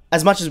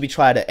 As much as we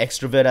try to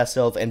extrovert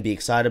ourselves and be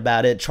excited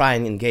about it, try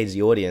and engage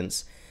the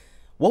audience,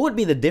 what would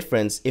be the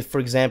difference if, for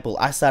example,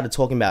 I started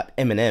talking about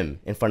Eminem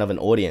in front of an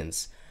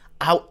audience?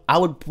 I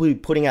would be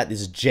putting out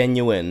this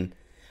genuine,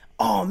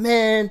 oh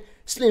man,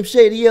 Slim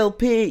Shady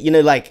LP,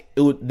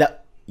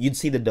 you'd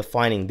see the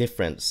defining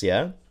difference,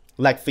 yeah?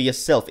 Like for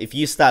yourself, if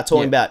you start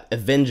talking about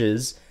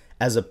Avengers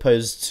as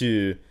opposed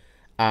to,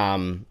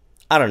 I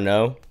don't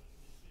know,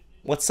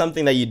 what's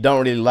something that you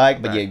don't really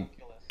like, but you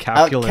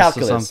calculus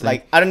or something.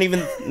 Like I don't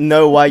even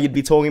know why you'd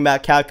be talking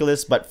about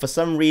calculus, but for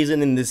some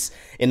reason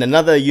in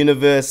another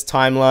universe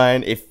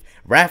timeline, if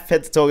Raph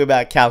had to talk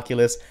about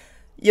calculus,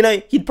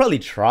 he'd probably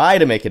try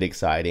to make it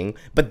exciting.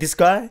 But this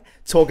guy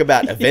talk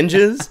about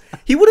Avengers,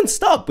 he wouldn't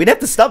stop. We'd have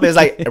to stop. It was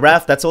like,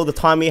 Raph, that's all the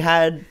time we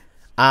had.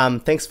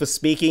 Thanks for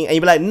speaking. And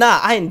you'd be like, nah,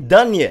 I ain't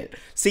done yet.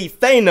 See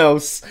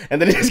Thanos,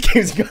 and then it just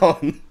keeps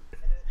going.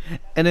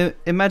 And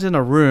imagine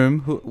a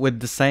room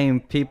with the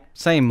same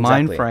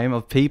mind frame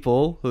of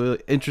people who are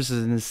interested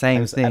in the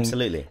same thing.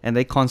 Absolutely. And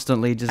they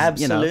constantly just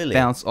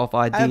bounce off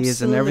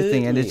ideas and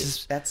everything. And it's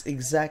just that's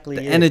exactly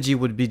the energy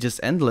would be just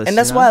endless. And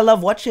that's why I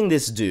love watching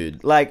this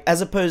dude. Like as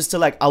opposed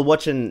to I'll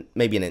watch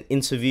maybe an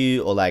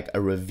interview or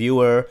a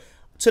reviewer.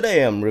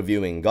 Today I'm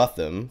reviewing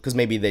Gotham because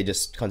maybe they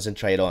just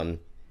concentrate on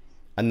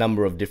a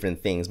number of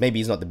different things. Maybe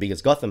he's not the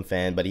biggest Gotham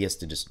fan, but he has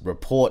to just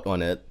report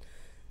on it.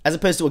 As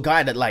opposed to a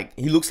guy that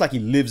he looks like he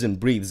lives and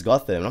breathes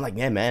Gotham. And I'm like,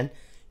 yeah, man,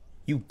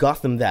 you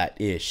Gotham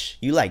that-ish.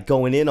 You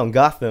going in on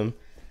Gotham.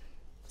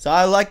 So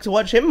I like to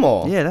watch him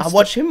more. Yeah, I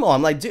watch him more.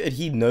 I'm like, dude,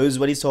 he knows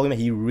what he's talking about.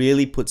 He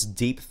really puts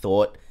deep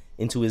thought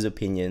into his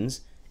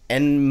opinions.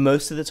 And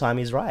most of the time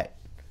he's right.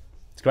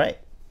 It's great.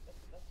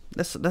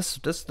 That's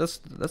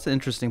an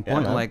interesting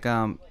point.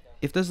 Yeah,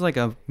 if there's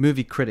a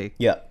movie critic.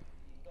 Yeah.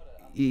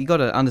 You got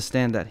to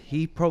understand that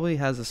he probably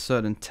has a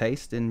certain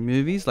taste in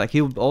movies.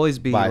 He'll always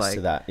be biased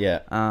to that.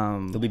 Yeah.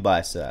 He'll be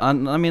biased to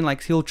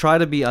that. He'll try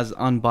to be as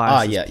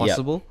unbiased as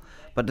possible.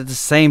 But at the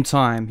same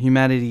time,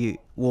 humanity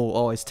will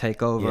always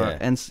take over,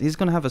 and he's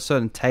gonna have a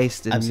certain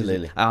taste in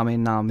music. That's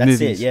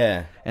movies. It,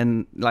 yeah.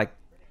 And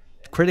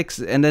critics,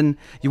 and then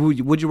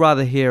would you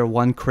rather hear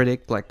one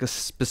critic, a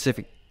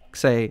specific,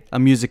 say, a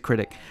music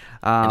critic,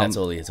 and that's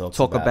all he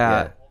talk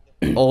about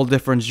all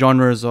different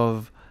genres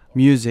of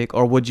music,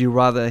 or would you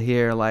rather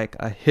hear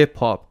a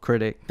hip-hop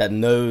critic that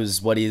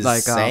knows what he's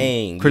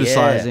saying,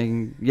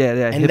 criticizing and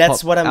hip-hop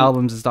that's what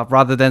albums and stuff,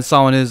 rather than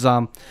someone who's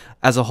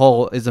as a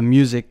whole is a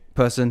music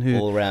person who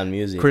all around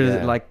music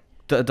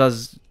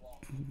does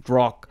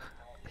rock,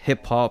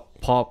 hip-hop,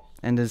 pop,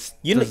 and there's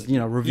reviews you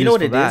know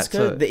what for it that. is,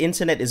 so the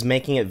internet is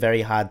making it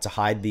very hard to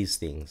hide these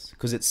things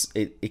because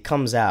it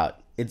comes out.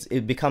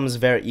 It becomes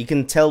very, you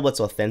can tell what's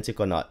authentic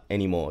or not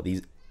anymore.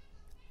 You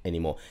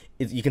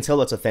can tell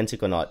what's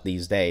authentic or not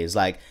these days.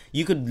 Like,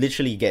 you could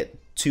literally get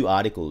 2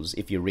 articles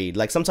if you read.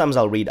 Like, sometimes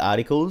I'll read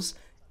articles,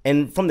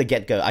 and from the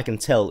get-go, I can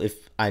tell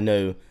if I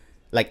know,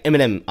 like,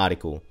 Eminem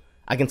article.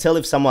 I can tell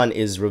if someone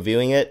is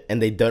reviewing it and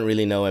they don't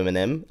really know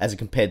Eminem as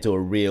compared to a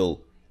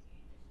real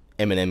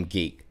Eminem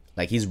geek.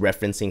 Like, he's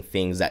referencing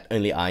things that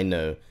only I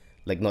know,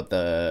 like, not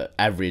the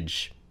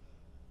average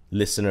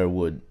listener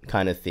would,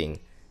 kind of thing.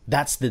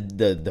 That's the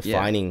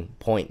defining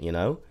point, you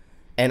know?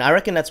 And I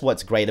reckon that's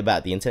what's great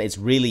about the internet. It's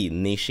really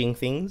niching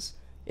things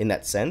in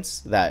that sense,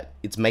 that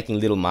it's making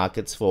little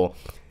markets for,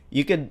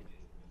 you could,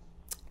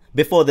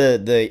 before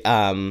the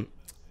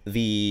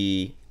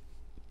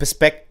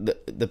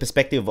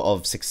perspective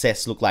of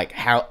success looked like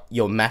how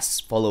your mass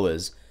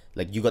followers,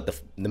 like you got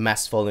the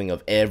mass following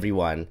of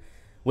everyone,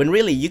 when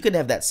really you could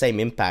have that same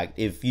impact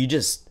if you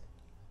just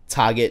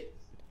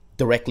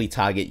directly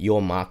target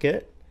your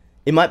market.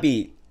 It might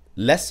be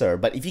lesser,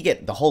 but if you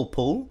get the whole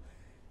pool,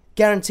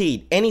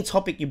 guaranteed, any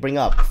topic you bring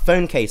up,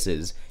 phone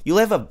cases, you'll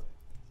have a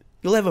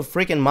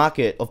freaking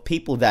market of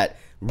people that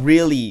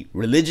really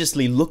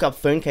religiously look up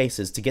phone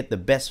cases to get the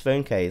best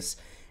phone case.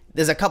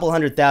 There's a couple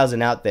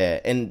 100,000 out there,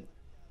 and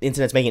the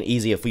internet's making it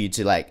easier for you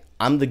to, like,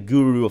 I'm the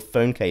guru of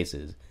phone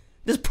cases.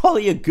 There's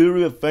probably a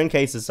guru of phone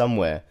cases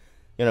somewhere.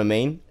 You know what I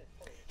mean?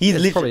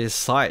 It's probably his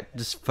site,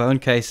 just phone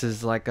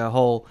cases, like a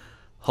whole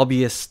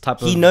hobbyist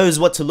type of. He knows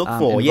what to look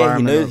for. Yeah,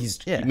 he knows.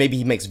 Maybe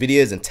he makes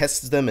videos and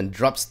tests them and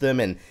drops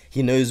them, and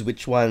he knows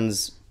which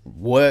ones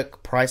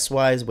work price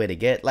wise, where to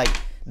get. Like,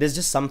 there's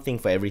just something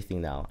for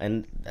everything now,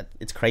 and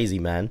it's crazy,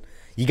 man.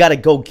 You gotta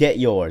go get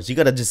yours. You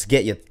gotta just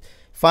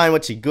find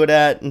what you're good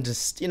at, and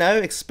just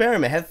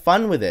experiment, have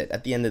fun with it.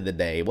 At the end of the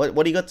day, what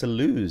do you got to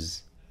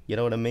lose? You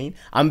know what I mean?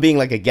 I'm being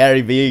like a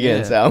Gary Vee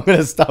again, so I'm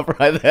gonna stop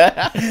right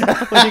there.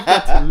 What do you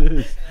got to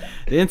lose?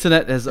 The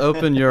internet has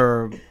opened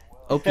your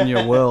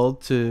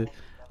world to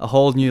a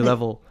whole new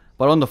level.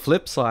 But on the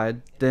flip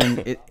side,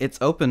 then it's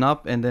open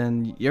up, and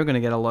then you're going to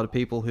get a lot of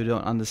people who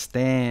don't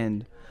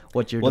understand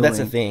what you're doing. Well, that's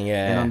the thing,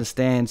 yeah. And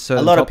understand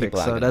certain a lot topics. Of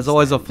people so there's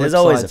always a flip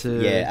side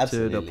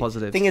to the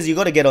positive. Thing is, you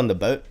got to get on the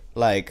boat.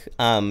 Like,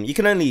 you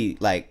can only,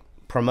 like,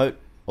 promote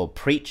or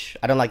preach.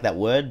 I don't like that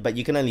word, but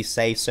you can only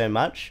say so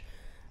much.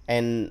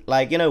 And,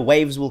 like,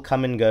 waves will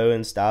come and go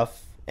and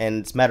stuff. And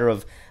it's a matter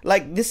of,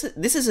 like, this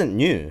isn't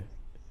new.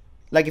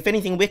 Like, if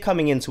anything, we're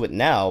coming into it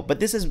now,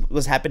 but this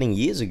was happening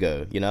years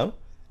ago,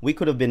 We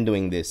could have been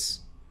doing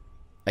this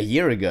a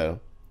year ago.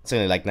 It's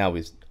only like now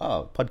with,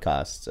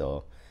 podcasts,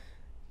 or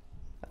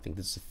I think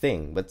this is a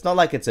thing. But it's not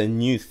like it's a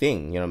new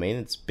thing, you know what I mean?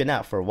 It's been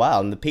out for a while,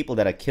 and the people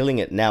that are killing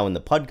it now in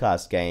the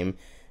podcast game,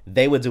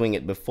 they were doing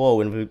it before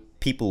when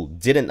people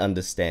didn't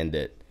understand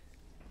it.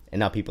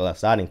 And now people are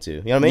starting to,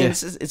 you know what I mean?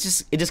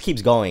 Yeah. It just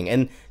keeps going.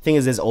 And the thing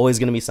is, there's always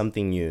going to be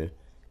something new.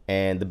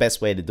 And the best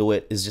way to do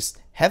it is just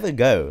have a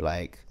go,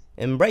 like,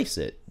 embrace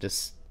it,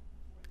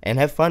 and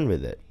have fun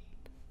with it.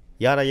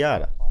 Yada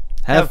yada.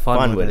 Have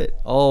fun with it.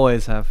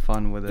 Always have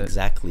fun with it.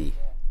 Exactly.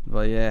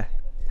 But yeah,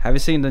 have you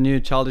seen the new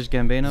Childish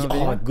Gambino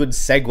video? Oh, good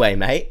segue,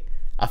 mate.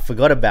 I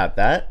forgot about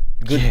that.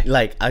 Good.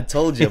 Like, I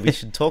told you we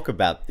should talk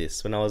about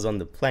this when I was on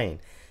the plane,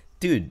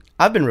 dude.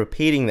 I've been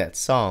repeating that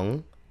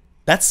song.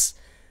 That's,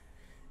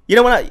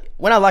 when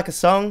I like a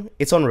song,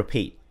 it's on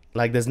repeat.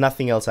 Like, there's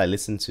nothing else I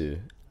listen to.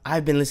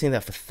 I've been listening to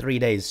that for 3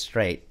 days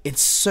straight.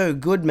 It's so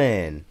good,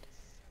 man.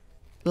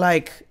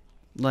 Like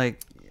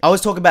I was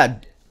talking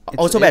about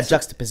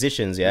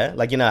juxtapositions, yeah?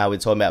 Like, how we're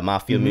talking about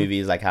mafia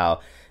movies, like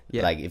how,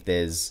 like, if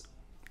there's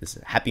this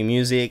happy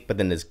music, but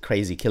then there's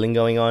crazy killing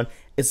going on.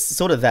 It's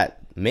sort of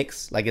that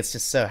mix. Like, it's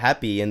just so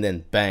happy, and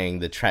then bang,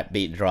 the trap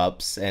beat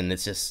drops, and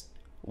it's just,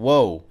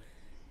 whoa,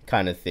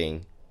 kind of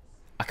thing.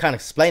 I can't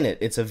explain it.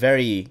 It's a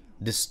very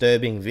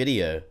disturbing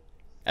video.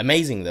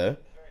 Amazing, though.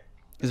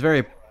 It's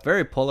very,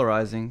 very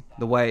polarizing,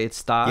 the way it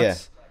starts. Yeah.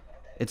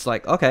 It's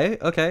like,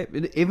 okay.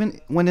 Even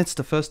when it's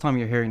the first time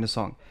you're hearing the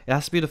song, it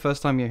has to be the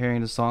first time you're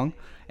hearing the song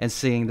and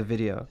seeing the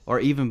video, or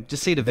even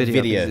just see the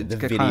video. The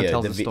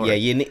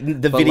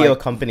video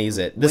accompanies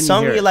it. The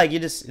song,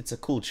 it's a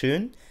cool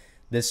tune.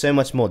 There's so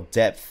much more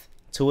depth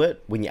to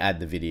it when you add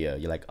the video.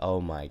 You're like,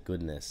 oh my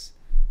goodness,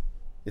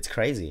 it's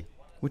crazy.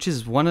 Which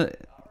is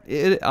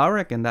I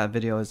reckon that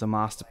video is a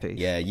masterpiece.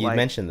 Yeah, you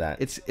mentioned that.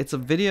 It's a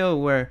video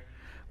where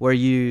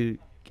you,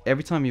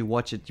 every time you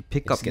watch it, you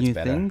pick up new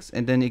things,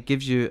 and then it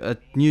gives you a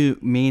new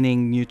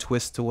meaning, new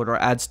twist to it, or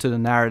adds to the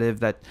narrative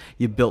that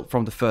you built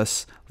from the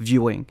first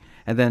viewing.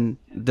 And then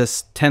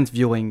this 10th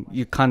viewing,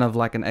 you're kind of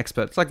like an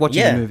expert. It's like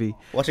watching a movie.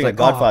 Watching a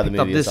Godfather movie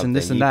up this or and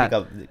this and that.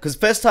 Because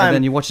first time... And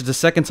then you watch it the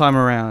second time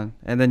around,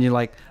 and then you're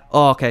like,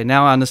 oh, okay,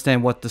 now I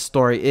understand what the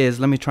story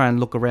is. Let me try and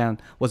look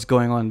around what's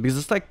going on. Because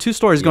it's like 2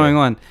 stories going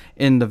on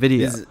in the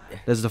video.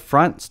 There's the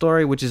front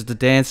story, which is the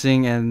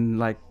dancing and,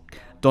 like,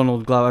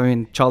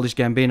 Childish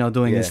Gambino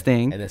doing his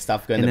thing. And the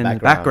stuff going in in the background.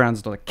 And then the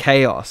background's like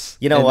chaos.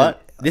 You know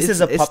what? this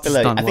is a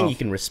popular. I think you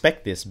can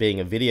respect this being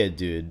a video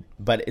dude,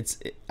 but it's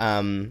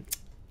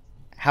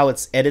how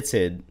it's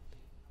edited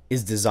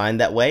is designed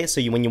that way.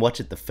 So when you watch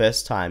it the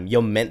first time,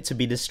 you're meant to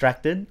be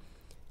distracted,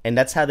 and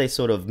that's how they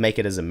sort of make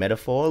it as a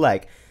metaphor.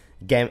 Like,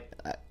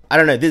 I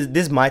don't know. This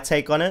is my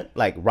take on it.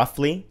 Like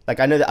roughly, like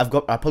I know that I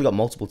probably got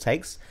multiple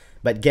takes,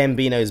 but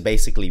Gambino is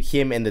basically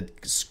him and the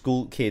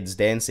school kids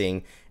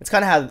dancing. It's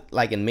kind of how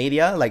like in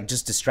media, like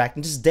just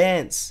distracting, just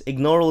dance,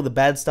 ignore all the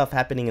bad stuff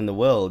happening in the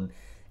world,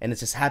 and it's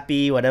just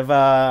happy, whatever.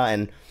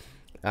 And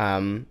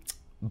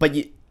but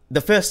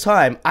the first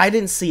time, I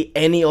didn't see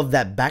any of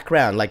that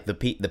background, like the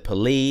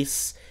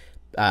police,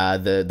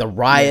 the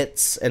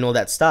riots, and all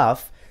that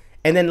stuff.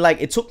 And then, like,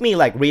 it took me,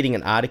 like, reading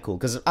an article.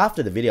 Because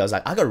after the video, I was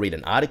like, I gotta read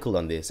an article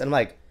on this. And I'm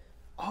like,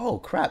 oh,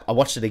 crap. I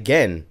watched it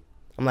again.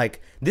 I'm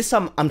like, this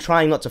time, I'm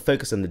trying not to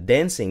focus on the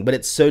dancing. But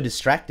it's so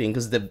distracting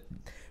because the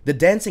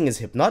dancing is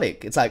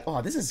hypnotic. It's like,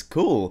 oh, this is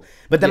cool.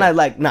 But then I,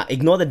 like,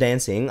 ignore the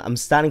dancing. I'm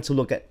starting to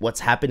look at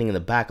what's happening in the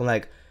back. I'm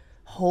like,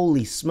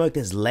 holy smoke,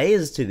 there's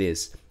layers to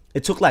this.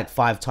 It took, like,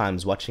 5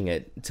 times watching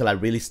it until I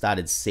really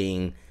started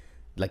seeing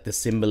like the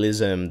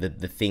symbolism, the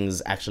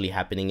things actually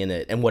happening in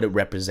it, and what it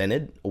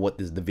represented, or what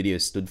the video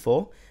stood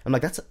for. I'm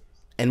like,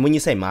 and when you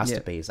say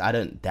masterpiece, I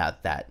don't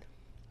doubt that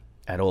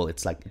at all.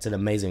 It's like, it's an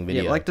amazing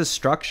video. Yeah, like the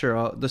structure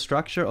of the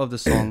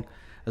song,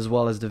 as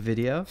well as the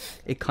video,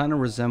 it kind of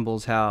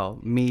resembles how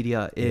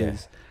media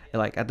is. Yeah.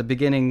 Like at the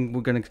beginning,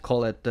 we're gonna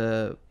call it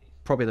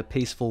probably the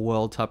peaceful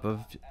world type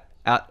of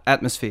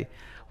atmosphere,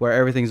 where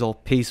everything's all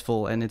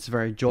peaceful and it's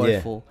very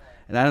joyful. Yeah.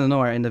 And I don't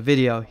know, in the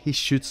video, he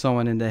shoots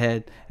someone in the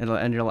head,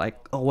 and you're like,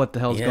 oh, what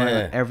the hell's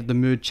going on? The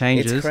mood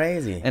changes. It's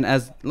crazy. And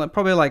as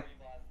probably like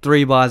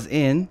 3 bars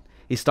in,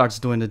 he starts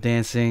doing the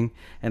dancing,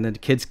 and then the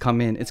kids come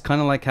in. It's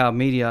kind of like how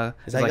media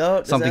is like,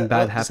 oh, something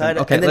bad happened.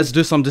 Okay, let's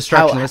do some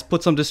distraction. Let's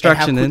put some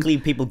distraction in. How quickly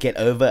people get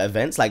over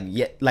events, like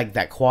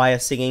that choir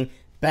singing,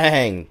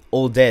 bang,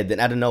 all dead. Then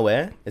out of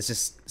nowhere, it's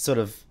just sort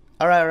of,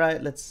 all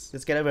right, let's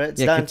get over it.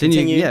 It's done.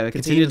 Continue to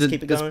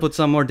keep it going. Just put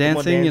some more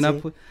dancing. You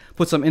know,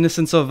 put some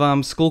innocence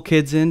of school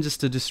kids in, just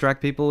to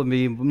distract people and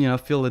be,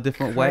 feel a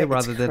different way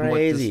rather than what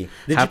just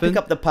Did you pick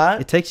up the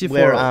part? It takes you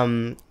where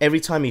every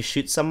time you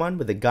shoot someone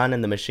with a gun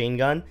and the machine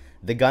gun,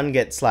 the gun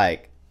gets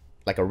like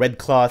a red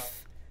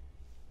cloth,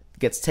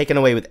 gets taken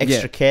away with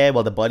extra care,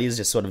 while the body is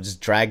just sort of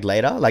just dragged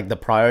later. Like the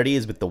priority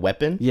is with the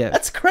weapon. Yeah,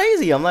 that's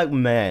crazy. I'm like,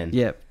 man.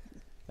 Yeah,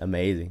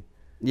 amazing.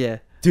 Yeah.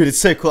 Dude, it's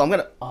so cool.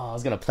 I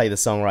was gonna play the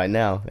song right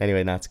now.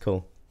 Anyway, it's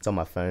cool. It's on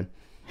my phone.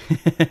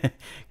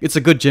 It's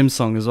a good gym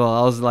song as well.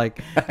 I was like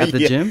at the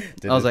gym.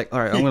 I was like, all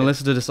right, I'm gonna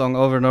listen to the song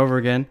over and over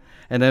again.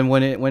 And then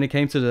when it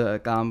came to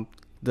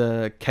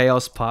the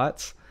chaos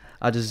parts,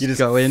 I just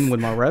go in with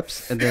my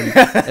reps and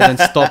then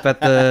stop at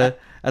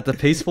the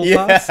peaceful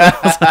parts. So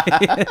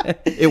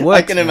like, it works.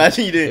 I can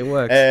imagine you do. It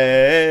works.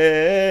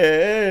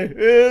 Hey,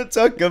 we'll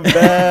talk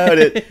about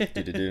it.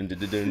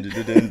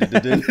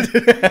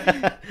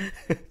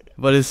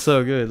 But it's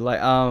so good. Like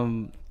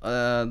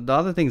the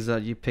other things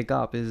that you pick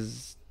up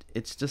is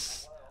it's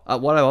just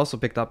what I also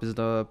picked up is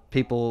the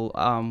people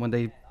when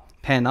they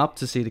pan up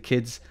to see the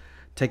kids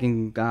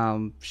taking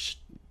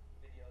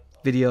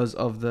videos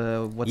of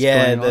what's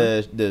going on.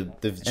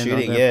 the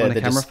shooting,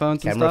 the camera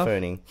phones and stuff.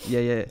 Phoning.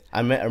 Yeah.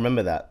 I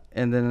remember that.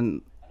 And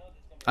then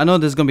I know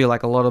there's gonna be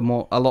like a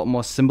lot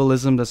more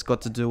symbolism that's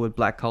got to do with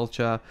black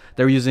culture.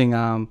 They're using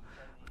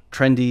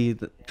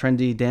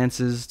trendy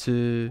dances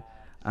to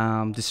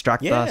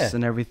distract us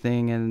and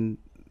everything, and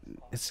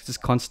it's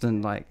just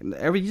constant. Like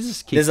you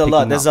just keep. There's a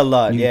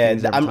lot. Yeah,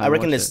 I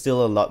reckon there's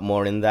still a lot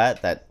more in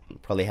that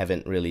probably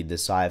haven't really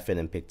deciphered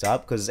and picked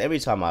up, because every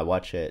time I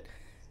watch it,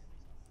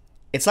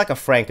 it's like a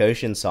Frank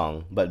Ocean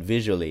song, but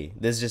visually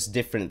there's just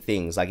different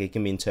things. Like it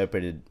can be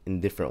interpreted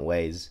in different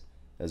ways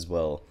as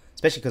well.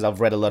 Especially because I've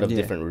read a lot of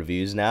different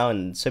reviews now,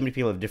 and so many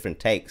people have different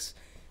takes.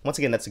 Once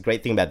again, that's a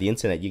great thing about the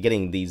internet. You're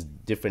getting these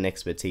different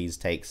expertise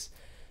takes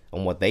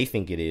on what they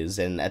think it is,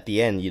 and at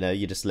the end,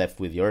 you're just left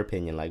with your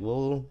opinion. Like,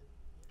 well, I'm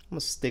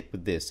gonna stick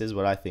with this. This is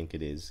what I think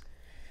it is.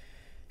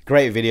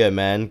 Great video,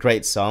 man.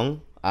 Great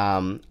song.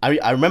 I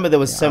remember there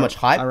was so much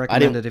hype. I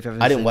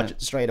didn't watch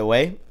it straight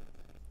away,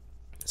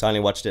 so I only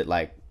watched it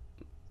like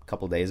a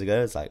couple days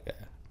ago. It's like,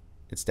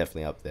 it's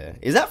definitely up there.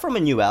 Is that from a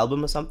new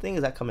album or something?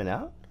 Is that coming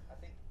out?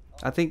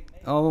 I think,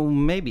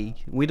 maybe.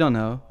 We don't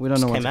know. We don't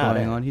know what's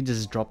going on. He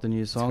just dropped a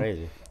new song. It's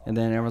crazy. And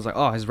then everyone's like,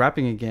 oh, he's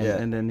rapping again. Yeah.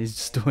 And then he's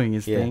just doing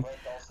his thing.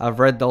 I've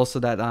read also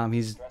that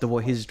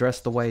he's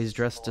dressed the way he's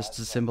dressed just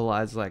to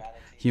symbolize like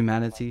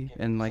humanity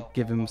and like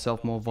give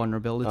himself more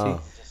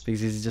vulnerability,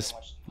 because he's just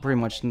pretty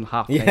much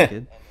half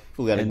naked.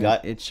 And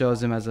it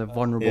shows him as a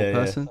vulnerable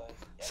person.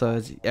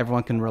 So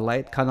everyone can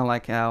relate. Kind of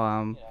like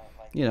how,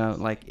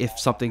 like if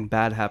something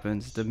bad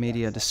happens, the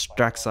media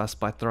distracts us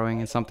by throwing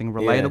in something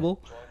relatable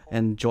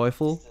and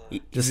joyful,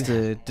 just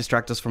to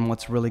distract us from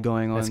what's really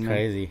going on. That's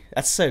crazy.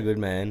 That's so good,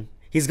 man.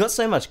 He's got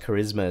so much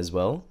charisma as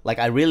well. Like,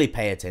 I really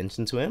pay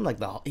attention to him. Like,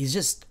 he's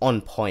just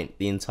on point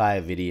the entire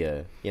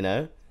video,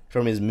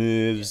 from his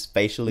moves,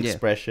 facial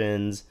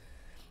expressions.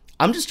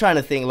 I'm just trying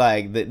to think,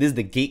 like, this is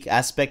the geek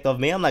aspect of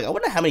me. I'm like, I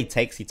wonder how many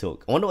takes he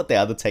took. I wonder what the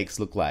other takes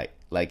look like.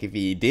 Like, if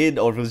he did,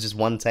 or if it was just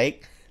one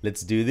take,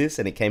 let's do this,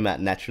 and it came out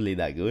naturally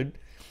that good.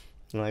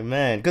 I'm like,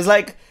 man. Because,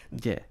 like,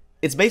 Yeah.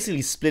 it's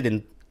basically split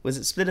in... Was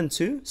it split in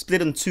two?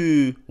 Split in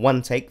two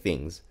one-take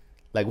things.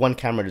 Like, one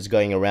camera just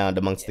going around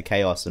amongst the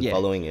chaos and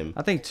following him.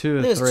 I think two or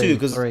I think it was three. two,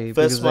 because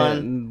first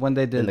one, when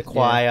they did then the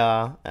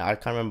choir. I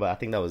can't remember. I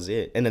think that was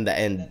it. And then the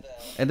end.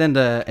 and then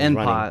the end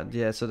running. part.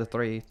 Yeah, so the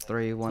three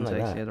one Something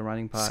takes. like that. Yeah, the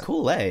running part. It's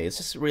cool, eh? It's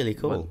just really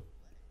cool.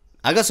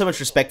 I got so much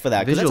respect for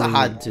that, because that's Visually-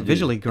 hard to do.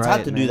 visually It's hard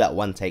great, to do man. that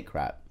one-take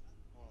crap.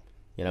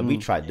 You know, we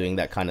tried doing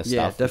that kind of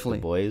Yeah, stuff with definitely.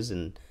 the boys,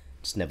 and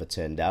just never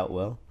turned out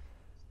well.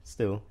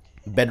 Still.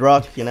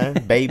 Bedrock, you know,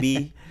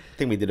 Baby. I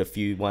think we did a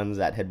few ones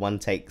that had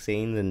one-take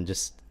scenes and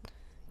just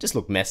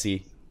looked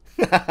messy.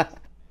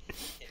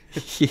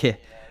 Yeah,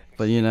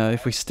 but you know,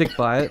 if we stick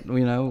by it,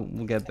 you know,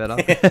 we'll get better.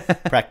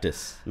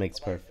 Practice makes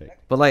perfect.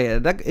 But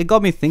like that, it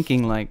got me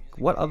thinking. Like,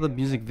 what other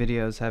music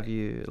videos have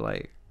you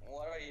like?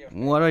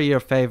 What are your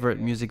favorite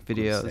music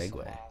videos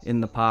segue. in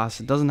the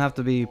past? It doesn't have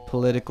to be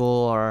political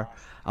or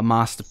a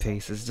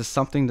masterpiece. It's just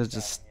something that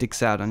just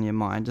sticks out on your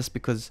mind. Just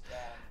because,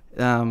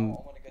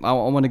 I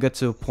want to get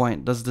to a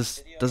point. Does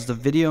the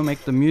video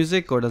make the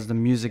music, or does the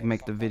music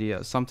make the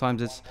video?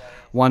 Sometimes it's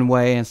one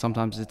way, and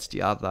sometimes it's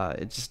the other.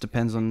 It just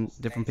depends on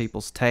different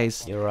people's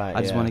taste. You're right,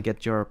 I just yeah. want to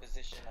get your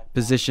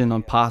position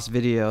on past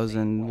videos,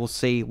 and we'll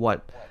see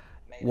what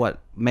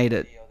made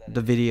it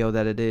the video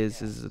that it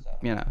is.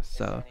 You know.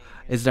 So,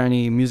 is there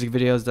any music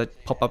videos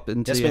that pop up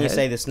into Just your when you head?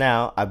 say this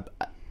now, I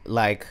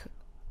like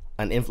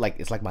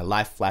it's like my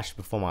life flashed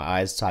before my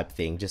eyes type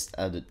thing. Just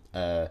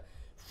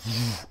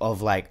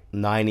of like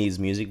 90s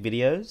music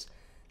videos.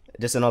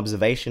 Just an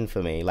observation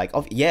for me. Like,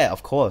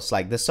 of course,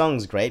 like the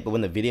song's great, but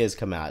when the videos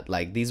come out,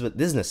 like this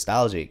is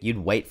nostalgic. You'd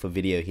wait for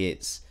video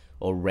hits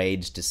or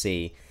rage to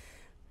see.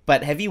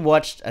 But have you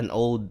watched an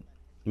old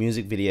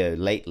music video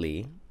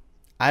lately?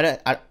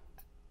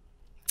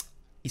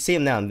 You see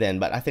them now and then,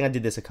 but I think I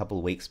did this a couple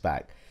of weeks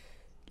back.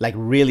 Like,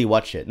 really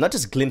watch it, not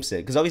just glimpse it,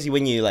 because obviously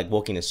when you like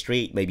walk in the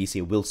street, maybe you see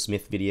a Will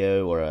Smith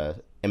video or a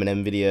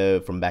Eminem video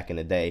from back in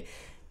the day.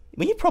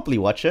 When you properly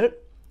watch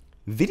it,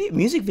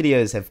 music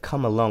videos have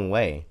come a long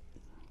way.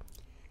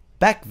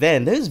 Back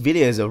then, those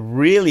videos are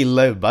really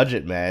low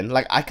budget, man.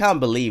 Like, I can't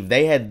believe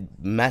they had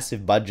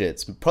massive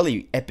budgets,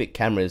 probably epic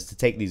cameras to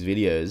take these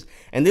videos,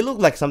 and they look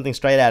like something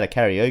straight out of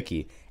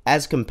karaoke,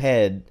 as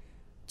compared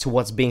to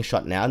what's being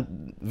shot now.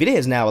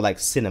 Videos now are like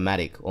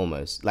cinematic,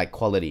 almost, like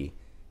quality.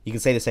 You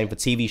can say the same for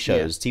TV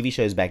shows. Yeah. TV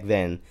shows back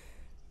then,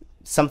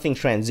 something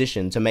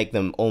transitioned to make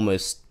them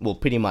almost, well,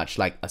 pretty much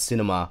like a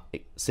cinema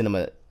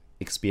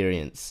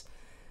experience.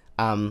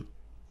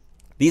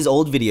 These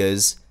old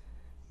videos,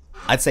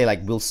 I'd say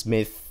like Will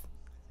Smith,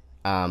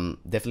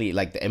 definitely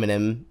like the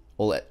Eminem,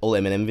 all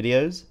Eminem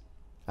videos,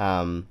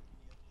 the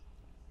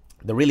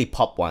really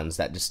pop ones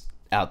that just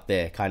out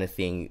there kind of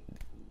thing,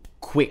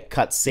 quick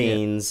cut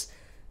scenes,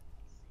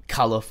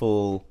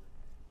 colorful.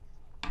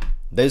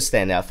 Those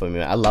stand out for me.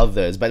 I love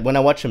those, but when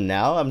I watch them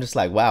now, I'm just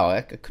like,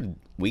 wow,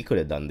 we could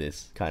have done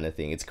this kind of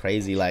thing. It's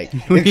crazy, like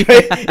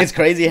it's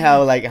crazy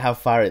how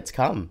far it's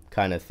come,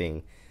 kind of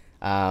thing.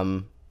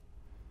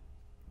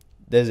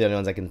 Those are the only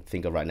ones I can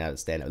think of right now that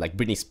stand out. Like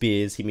Britney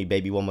Spears, "Hit Me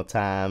Baby One More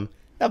Time."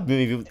 That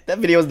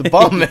video was the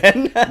bomb,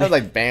 man. I was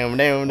like, bam,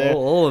 bam, bam.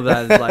 All of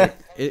that is like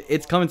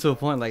it's coming to a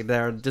point like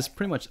they're just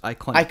pretty much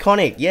iconic.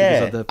 Iconic,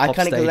 yeah. Because of the pop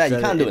Iconic of that. You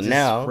stage can't do that it it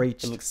now. just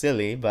reached. It looks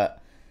silly,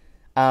 but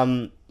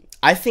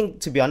I think,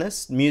 to be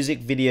honest,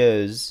 music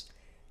videos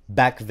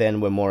back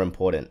then were more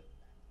important.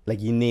 Like,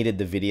 you needed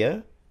the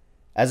video,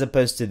 as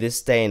opposed to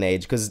this day and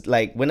age. Because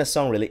like when a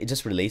song it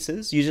just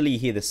releases, usually you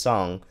hear the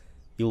song,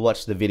 you'll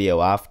watch the video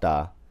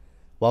after.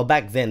 While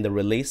back then, the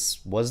release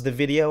was the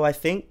video, I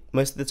think,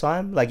 most of the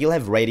time. Like, you'll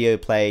have radio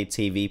play,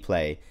 TV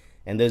play,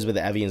 and those were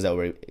the avenues that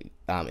were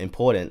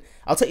important.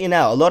 I'll tell you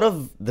now, a lot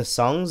of the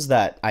songs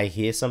that I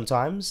hear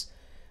sometimes,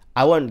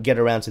 I won't get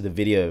around to the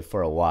video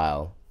for a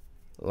while.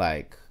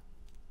 Like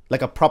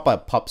a proper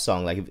pop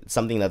song, like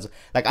something that's...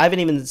 Like, I haven't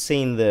even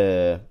seen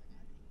the...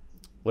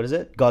 What is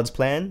it? God's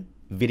Plan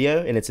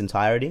video in its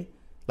entirety.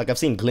 Like, I've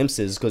seen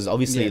glimpses, because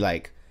obviously,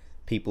 like...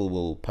 people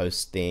will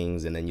post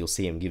things and then you'll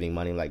see him giving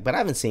money, like, but I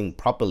haven't seen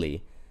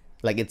properly.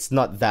 Like, it's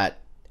not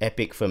that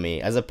epic for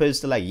me, as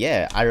opposed to like,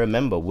 yeah, I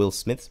remember Will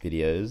Smith's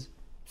videos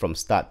from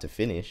start to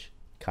finish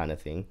kind of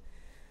thing.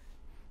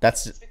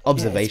 That's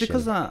observation.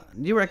 It's because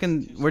do you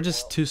reckon we're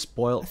just too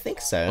spoiled? I think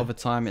so. Over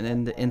time and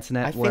in the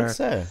internet, I where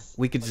think so.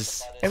 we could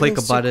just click a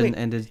Everything's so button quick.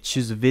 and then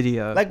choose a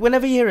video. Like,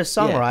 whenever you hear a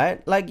song, Yeah.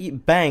 right?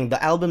 Like, bang,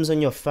 the album's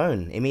on your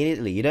phone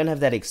immediately. You don't have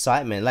that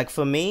excitement. Like,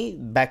 for me,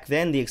 back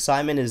then, the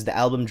excitement is the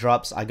album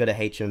drops, I go to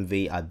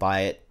HMV, I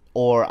buy it,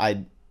 or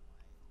I,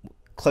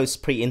 close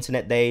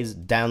pre-internet days,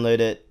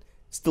 download it.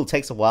 Still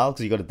takes a while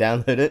because you got to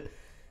download it.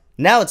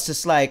 Now it's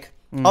just like,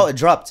 oh, it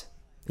dropped.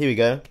 Here we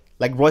go.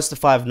 Like Royce da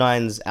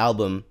 5'9's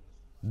album,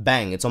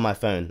 bang, it's on my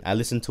phone. I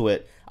listened to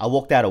it. I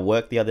walked out of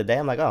work the other day.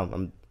 I'm like,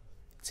 oh,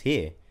 it's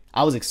here.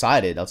 I was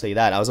excited. I'll tell you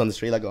that. I was on the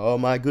street like, oh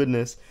my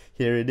goodness,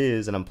 here it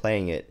is, and I'm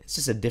playing it. It's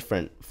just a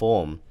different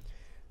form.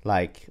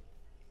 Like,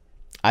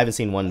 I haven't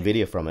seen one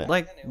video from it.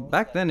 Like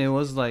back then, it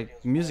was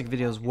like music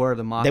videos were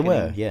the marketing. They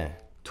were, yeah.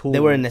 Tool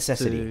they were a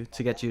necessity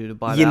to get you to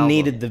buy. You the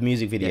needed album. the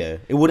music video.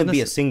 It wouldn't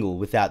be a single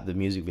without the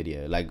music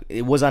video. Like,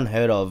 it was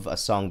unheard of a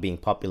song being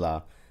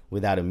popular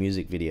without a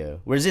music video.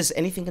 Whereas this,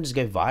 anything can just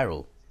go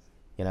viral,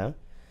 you know.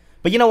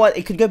 But you know what?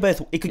 It could go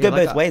both. It could go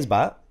both ways.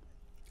 But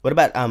what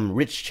about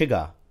Rich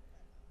Chigga?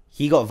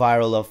 He got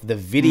viral off the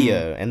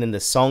video, and then the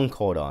song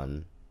caught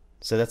on.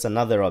 So that's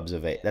another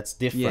observation. That's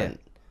different.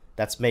 Yeah.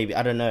 That's maybe,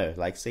 I don't know.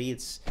 Like, see,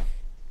 it's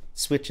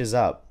switches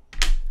up.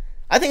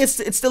 I think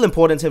it's still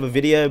important to have a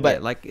video,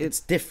 but like it's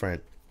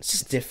different. It's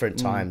just different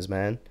times,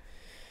 man.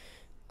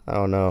 I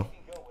don't know.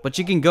 But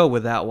you can go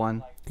with that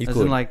one. You As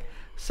could. in, like,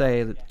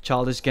 say,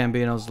 Childish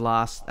Gambino's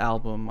last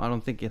album. I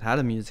don't think it had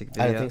a music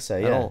video. I don't think so.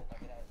 At Yeah. all.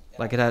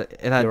 Like, it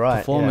had You're right,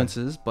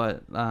 performances,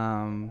 but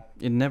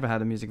it never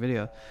had a music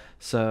video.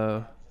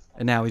 So,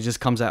 and now he just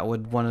comes out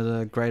with one of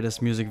the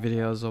greatest music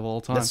videos of all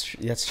time.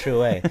 That's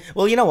true, eh?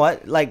 Well, you know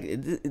what? Like,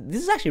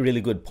 this is actually a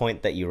really good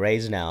point that you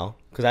raise now,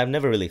 because I've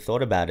never really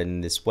thought about it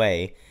in this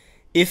way.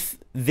 If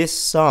this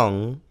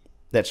song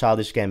that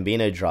Childish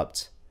Gambino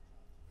dropped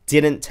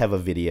didn't have a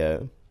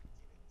video,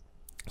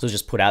 so it was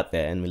just put out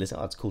there and we listen,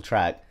 oh, it's a cool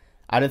track,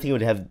 I don't think it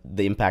would have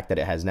the impact that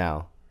it has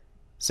now.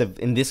 So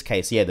in this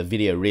case, yeah, the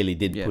video really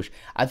did push.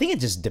 I think it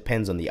just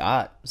depends on the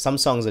art. Some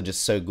songs are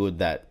just so good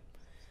that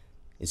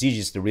it's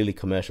usually just a really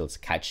commercial, it's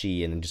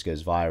catchy and it just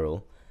goes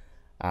viral.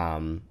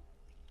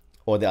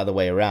 Or the other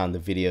way around, the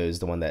video is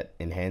the one that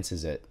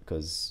enhances it,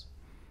 because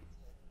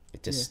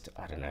it just,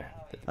 I don't know.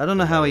 I don't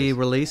know how he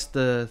released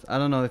I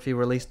don't know if he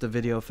released the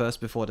video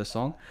first before the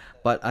song,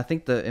 but I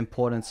think the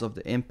importance of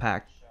the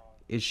impact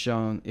is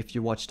shown if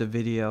you watch the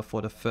video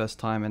for the first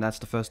time, and that's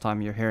the first time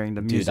you're hearing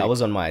the music. Dude, I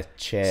was on my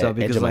chair, So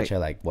because, edge of my like- chair,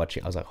 like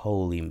watching. I was like,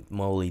 holy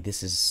moly,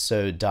 this is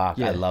so dark.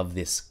 I Yeah. love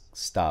this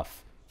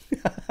stuff.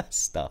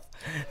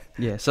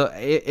 Yeah, so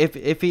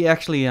if he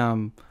actually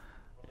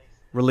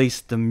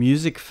released the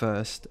music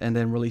first and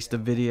then released the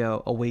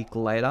video a week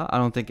later, I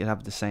don't think it'd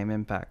have the same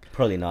impact.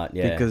 Probably not,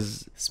 yeah.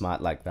 Because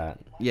smart like that.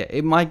 yeah,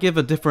 it might give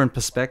a different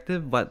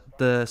perspective, but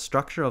the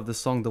structure of the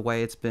song, the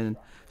way it's been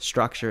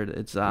structured,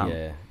 it's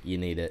Yeah, you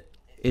need it.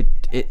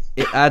 it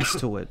adds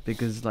to it,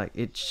 because like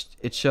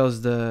it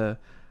shows the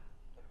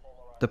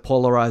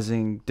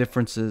polarizing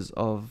differences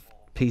of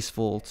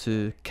peaceful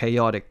to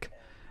chaotic,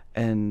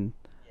 and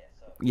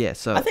yeah,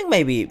 so I think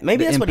maybe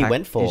that's what he impact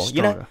went for. is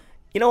You know, stronger.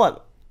 you know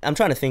what? I'm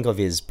trying to think of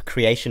his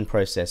creation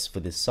process for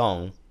this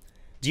song.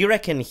 Do you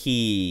reckon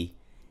he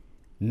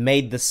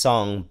made the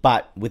song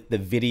but with the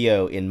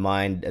video in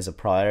mind as a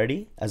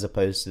priority as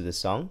opposed to the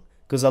song?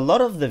 Because a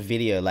lot of the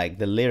video, like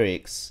the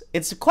lyrics,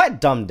 it's quite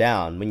dumbed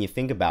down when you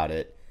think about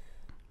it.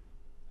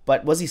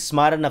 But was he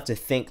smart enough to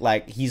think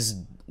like he's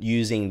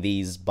using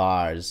these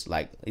bars,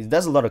 like he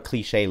does a lot of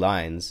cliche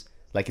lines,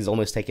 like he's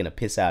almost taking a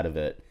piss out of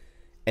it,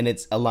 and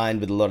it's aligned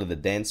with a lot of the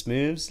dance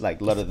moves,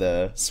 like a lot of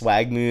the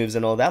swag moves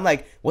and all that. I'm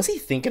like, was he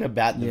thinking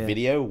about the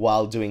video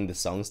while doing the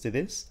songs to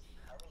this?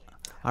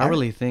 I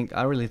really think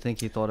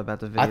he thought about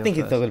the video. I think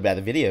he thought about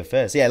the video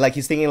first. Yeah, like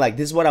he's thinking like,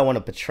 this is what I want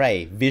to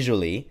portray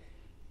visually.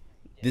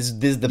 This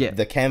is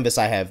the canvas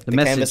I have. The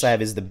canvas I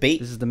have is the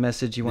beat. This is the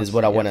message you want. This is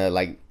what I want to,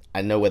 like,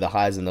 I know where the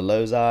highs and the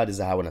lows are. This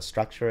is how I want to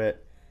structure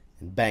it.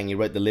 And bang, he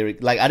wrote the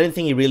lyric. Like, I don't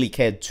think he really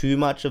cared too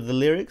much of the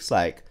lyrics,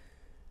 like,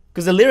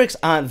 because the lyrics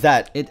aren't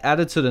that. It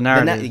added to the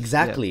narrative.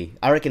 Exactly. Yeah.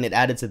 I reckon it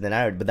added to the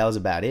narrative, but that was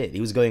about it. He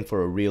was going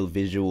for a real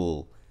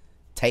visual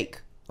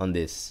take on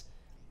this.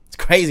 It's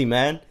crazy,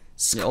 man.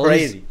 It's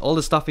crazy. All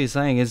the stuff he's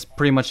saying is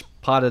pretty much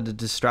part of the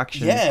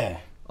distraction. Yeah.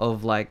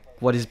 Of like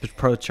what he's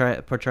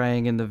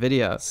portraying in the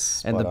video,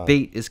 and the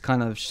beat is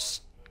kind of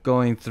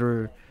going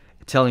through,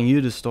 telling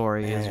you the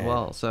story as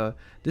well. So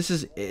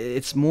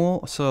it's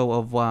more so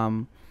of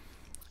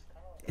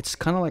it's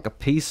kind of like a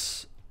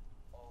piece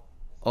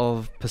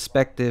of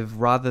perspective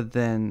rather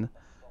than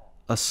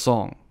a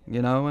song.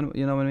 You know what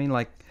I mean?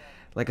 Like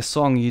a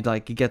song, you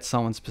get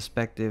someone's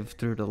perspective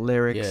through the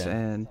lyrics,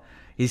 and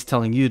he's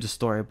telling you the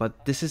story. But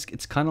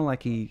it's kind of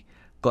like he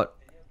got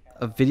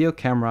a video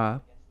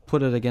camera,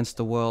 put it against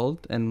the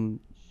world, and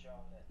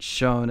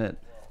shown it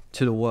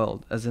to the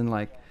world, as in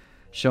like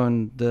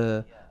showing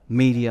the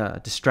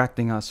media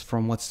distracting us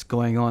from what's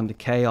going on, the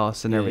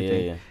chaos and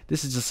everything. Yeah.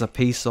 This is just a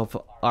piece of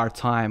our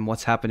time,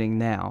 what's happening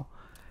now,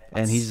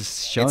 and he's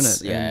just shown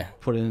it and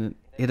put it in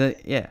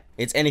it.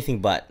 It's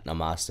anything but a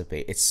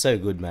masterpiece. It's so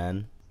good,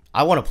 man.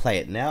 I want to play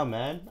it now,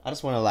 man. I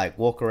just want to like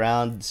walk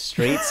around the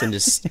streets and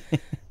just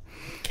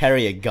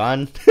carry a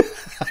gun.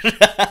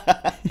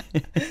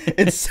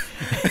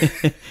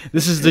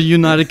 This is the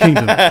United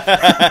Kingdom.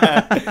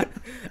 I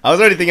was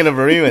already thinking of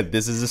agreement.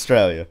 This is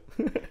Australia.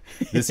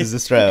 This is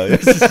Australia.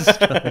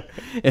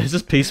 It's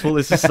just peaceful.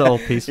 This is so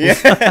peaceful.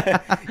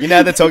 Yeah. You know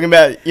how they're talking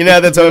about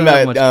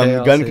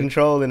gun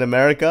control in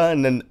America,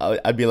 and then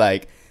I'd be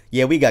like,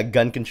 yeah, we got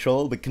gun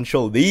control, but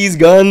control these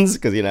guns,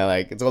 because you know,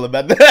 like it's all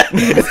about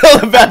it's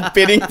all about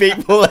pitting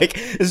people. Like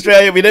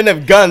Australia, we didn't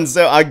have guns,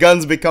 so our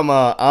guns become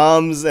our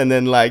arms, and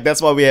then like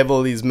that's why we have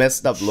all these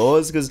messed up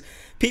laws, because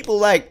people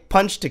like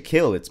punch to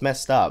kill. It's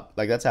messed up.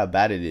 Like that's how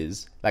bad it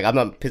is. Like I'm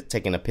not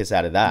taking a piss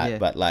out of that,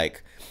 but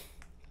like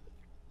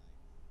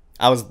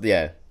I was,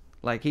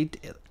 like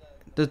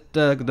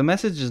the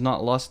message is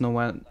not lost no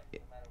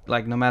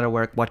matter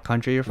what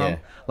country you're from.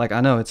 Like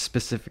I know it's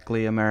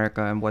specifically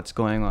America and what's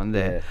going on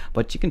there,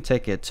 but you can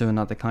take it to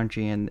another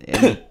country, and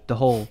the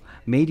whole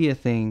media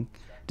thing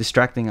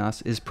distracting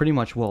us is pretty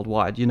much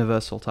worldwide,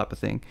 universal type of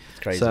thing. It's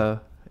crazy. So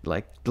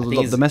like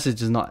the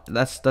message is not,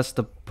 that's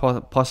the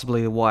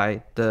possibly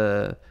why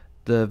the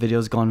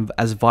video's gone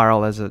as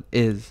viral as it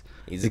is,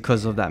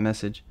 because of that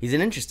message. He's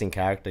an interesting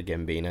character,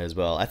 Gambino, as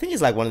well. I think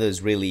he's like one of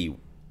those really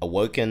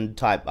awoken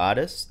type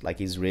artists. Like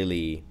he's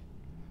really,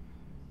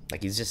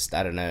 like he's just,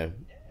 I don't know.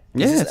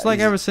 It's like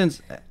ever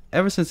since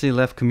he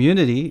left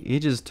Community, he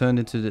just turned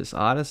into this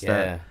artist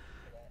that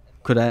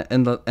could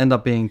end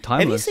up being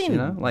timeless. Have you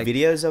seen like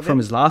videos of him from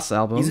his last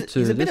album?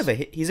 He's a bit of a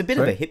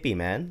hippie,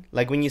 man.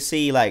 Like when you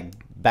see like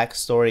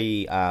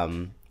backstory,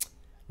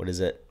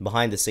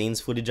 behind the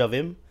scenes footage of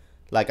him.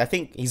 Like I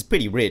think he's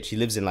pretty rich. He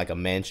lives in like a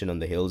mansion on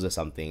the hills or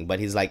something. But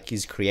he's like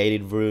his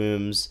creative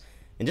rooms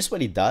and just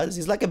what he does.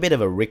 He's like a bit of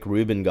a Rick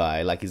Rubin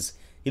guy. Like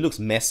he looks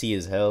messy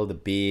as hell. The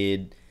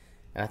beard.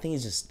 And I think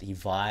he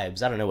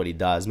vibes. I don't know what he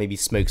does. Maybe he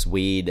smokes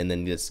weed and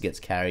then just gets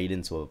carried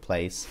into a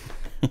place.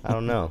 I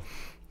don't know.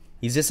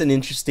 He's just an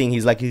interesting.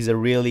 He's like had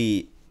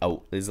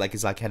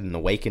an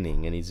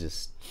awakening, and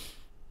he's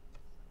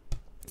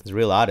a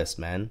real artist,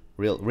 man.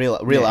 Real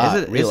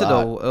art. Is it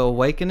an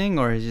awakening,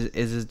 or is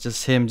it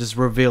just him just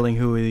revealing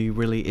who he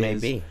really is?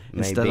 Maybe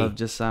instead of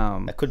just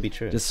that could be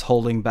true. Just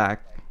holding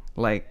back.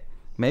 Like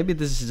maybe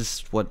this is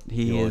just what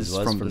he is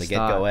from the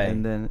start, get-go,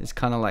 and then it's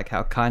kind of like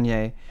how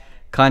Kanye,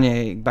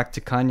 back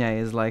to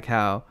Kanye, is like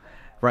how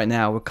right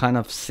now we're kind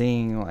of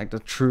seeing like the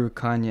true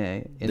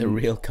Kanye, the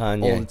real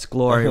Kanye, all its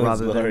glory,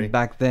 than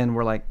back then.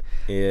 We're like,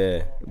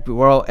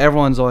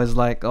 everyone's always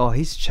like, oh,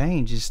 he's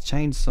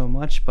changed so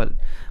much, but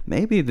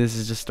maybe this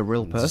is just a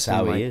real person. Just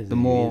how like, he is. The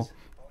more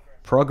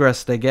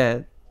progress they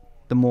get,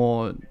 the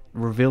more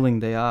revealing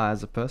they are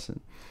as a person.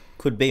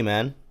 Could be,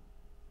 man,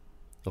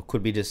 or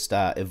could be just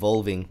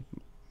evolving.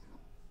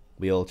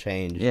 We all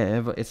change.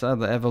 Yeah, it's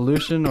either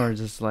evolution or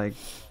just like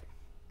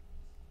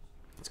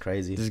it's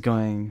crazy. Just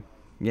going.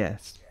 Yeah,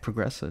 it's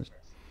progressive.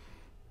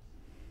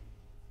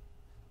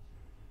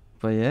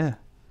 But yeah.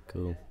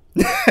 Cool.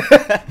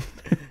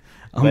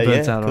 I'm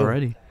burnt out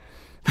already.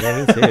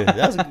 Yeah, me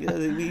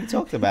too. We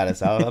talked about it,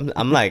 so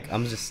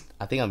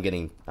I think I'm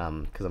getting,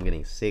 because I'm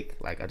getting sick.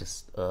 Like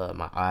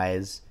my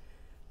eyes,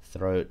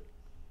 throat,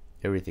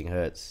 everything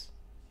hurts.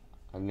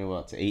 I knew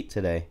what to eat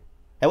today.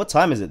 Hey, what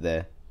time is it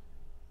there?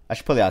 I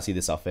should probably ask you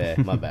this off air.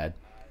 My bad.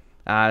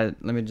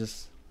 Let me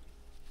just.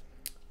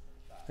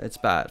 It's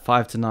about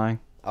 5 to 9.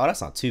 Oh,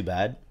 that's not too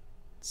bad.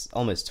 It's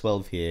almost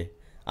 12 here.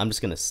 I'm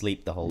just gonna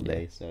sleep the whole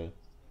day, so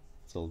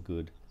it's all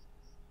good.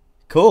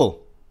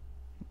 Cool.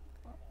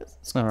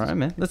 All right,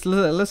 man.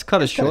 Let's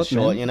cut it short,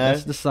 man. You know,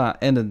 let's just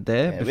end it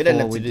there. Yeah, we don't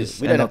have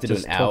to do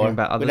an hour. We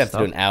don't have to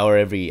do an hour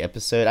every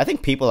episode. I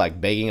think people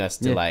like begging us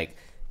to like,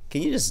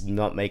 can you just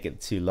not make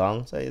it too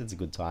long? So it's a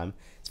good time.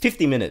 It's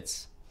 50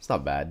 minutes. It's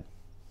not bad.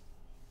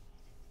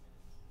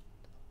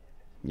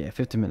 Yeah,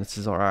 50 minutes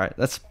is all right.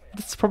 That's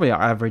probably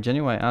our average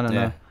anyway. I don't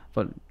know,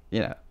 but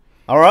yeah.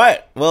 All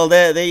right. Well,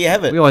 there you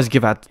have it. We always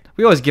give out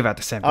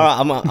the sample. All right,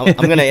 I'm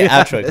gonna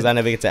outro it because I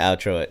never get to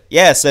outro it.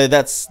 Yeah. So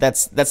that's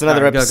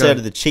another episode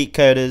of the Cheat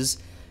Coders,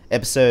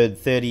 episode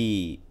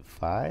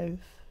 35.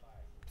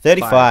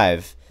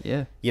 35.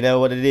 Yeah. You know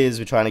what it is?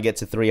 We're trying to get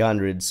to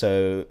 300.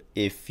 So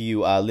if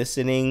you are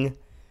listening,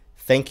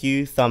 thank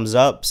you. Thumbs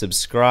up.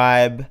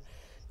 Subscribe.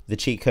 The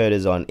Cheat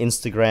Coders on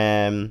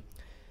Instagram,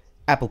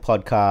 Apple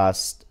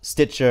Podcast,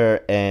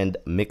 Stitcher, and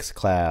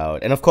Mixcloud.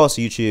 And of course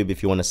YouTube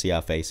if you want to see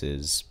our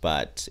faces.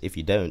 But if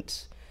you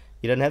don't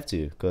have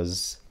to,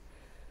 because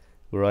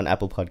we're on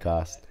Apple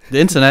Podcast. The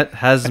internet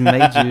has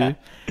made you,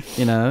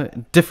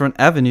 different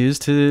avenues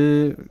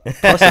to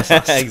process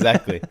us.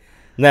 Exactly.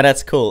 No,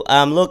 that's cool.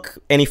 Look,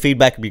 any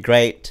feedback would be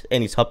great.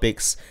 Any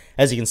topics.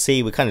 As you can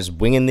see, we're kind of just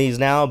winging these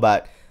now,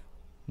 but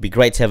it'd be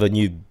great to have a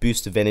new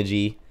boost of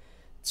energy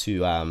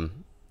to,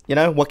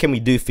 what can we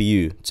do for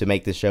you to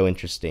make this show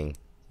interesting?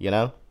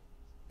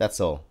 That's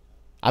all.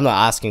 I'm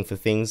not asking for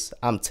things.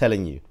 I'm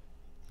telling you.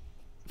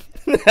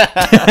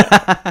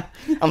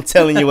 I'm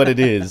telling you what it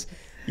is.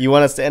 You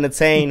want us to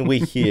entertain?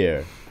 We're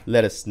here.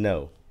 Let us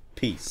know.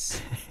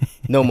 Peace.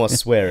 No more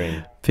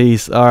swearing.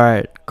 Peace. All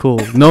right. Cool.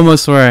 No more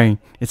swearing.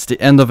 It's the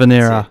end of an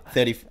era.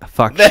 30.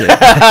 Fuck shit.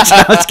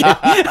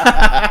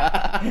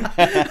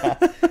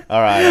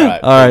 All right.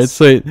 All right.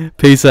 Sweet.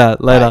 Peace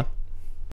out. Later. Bye.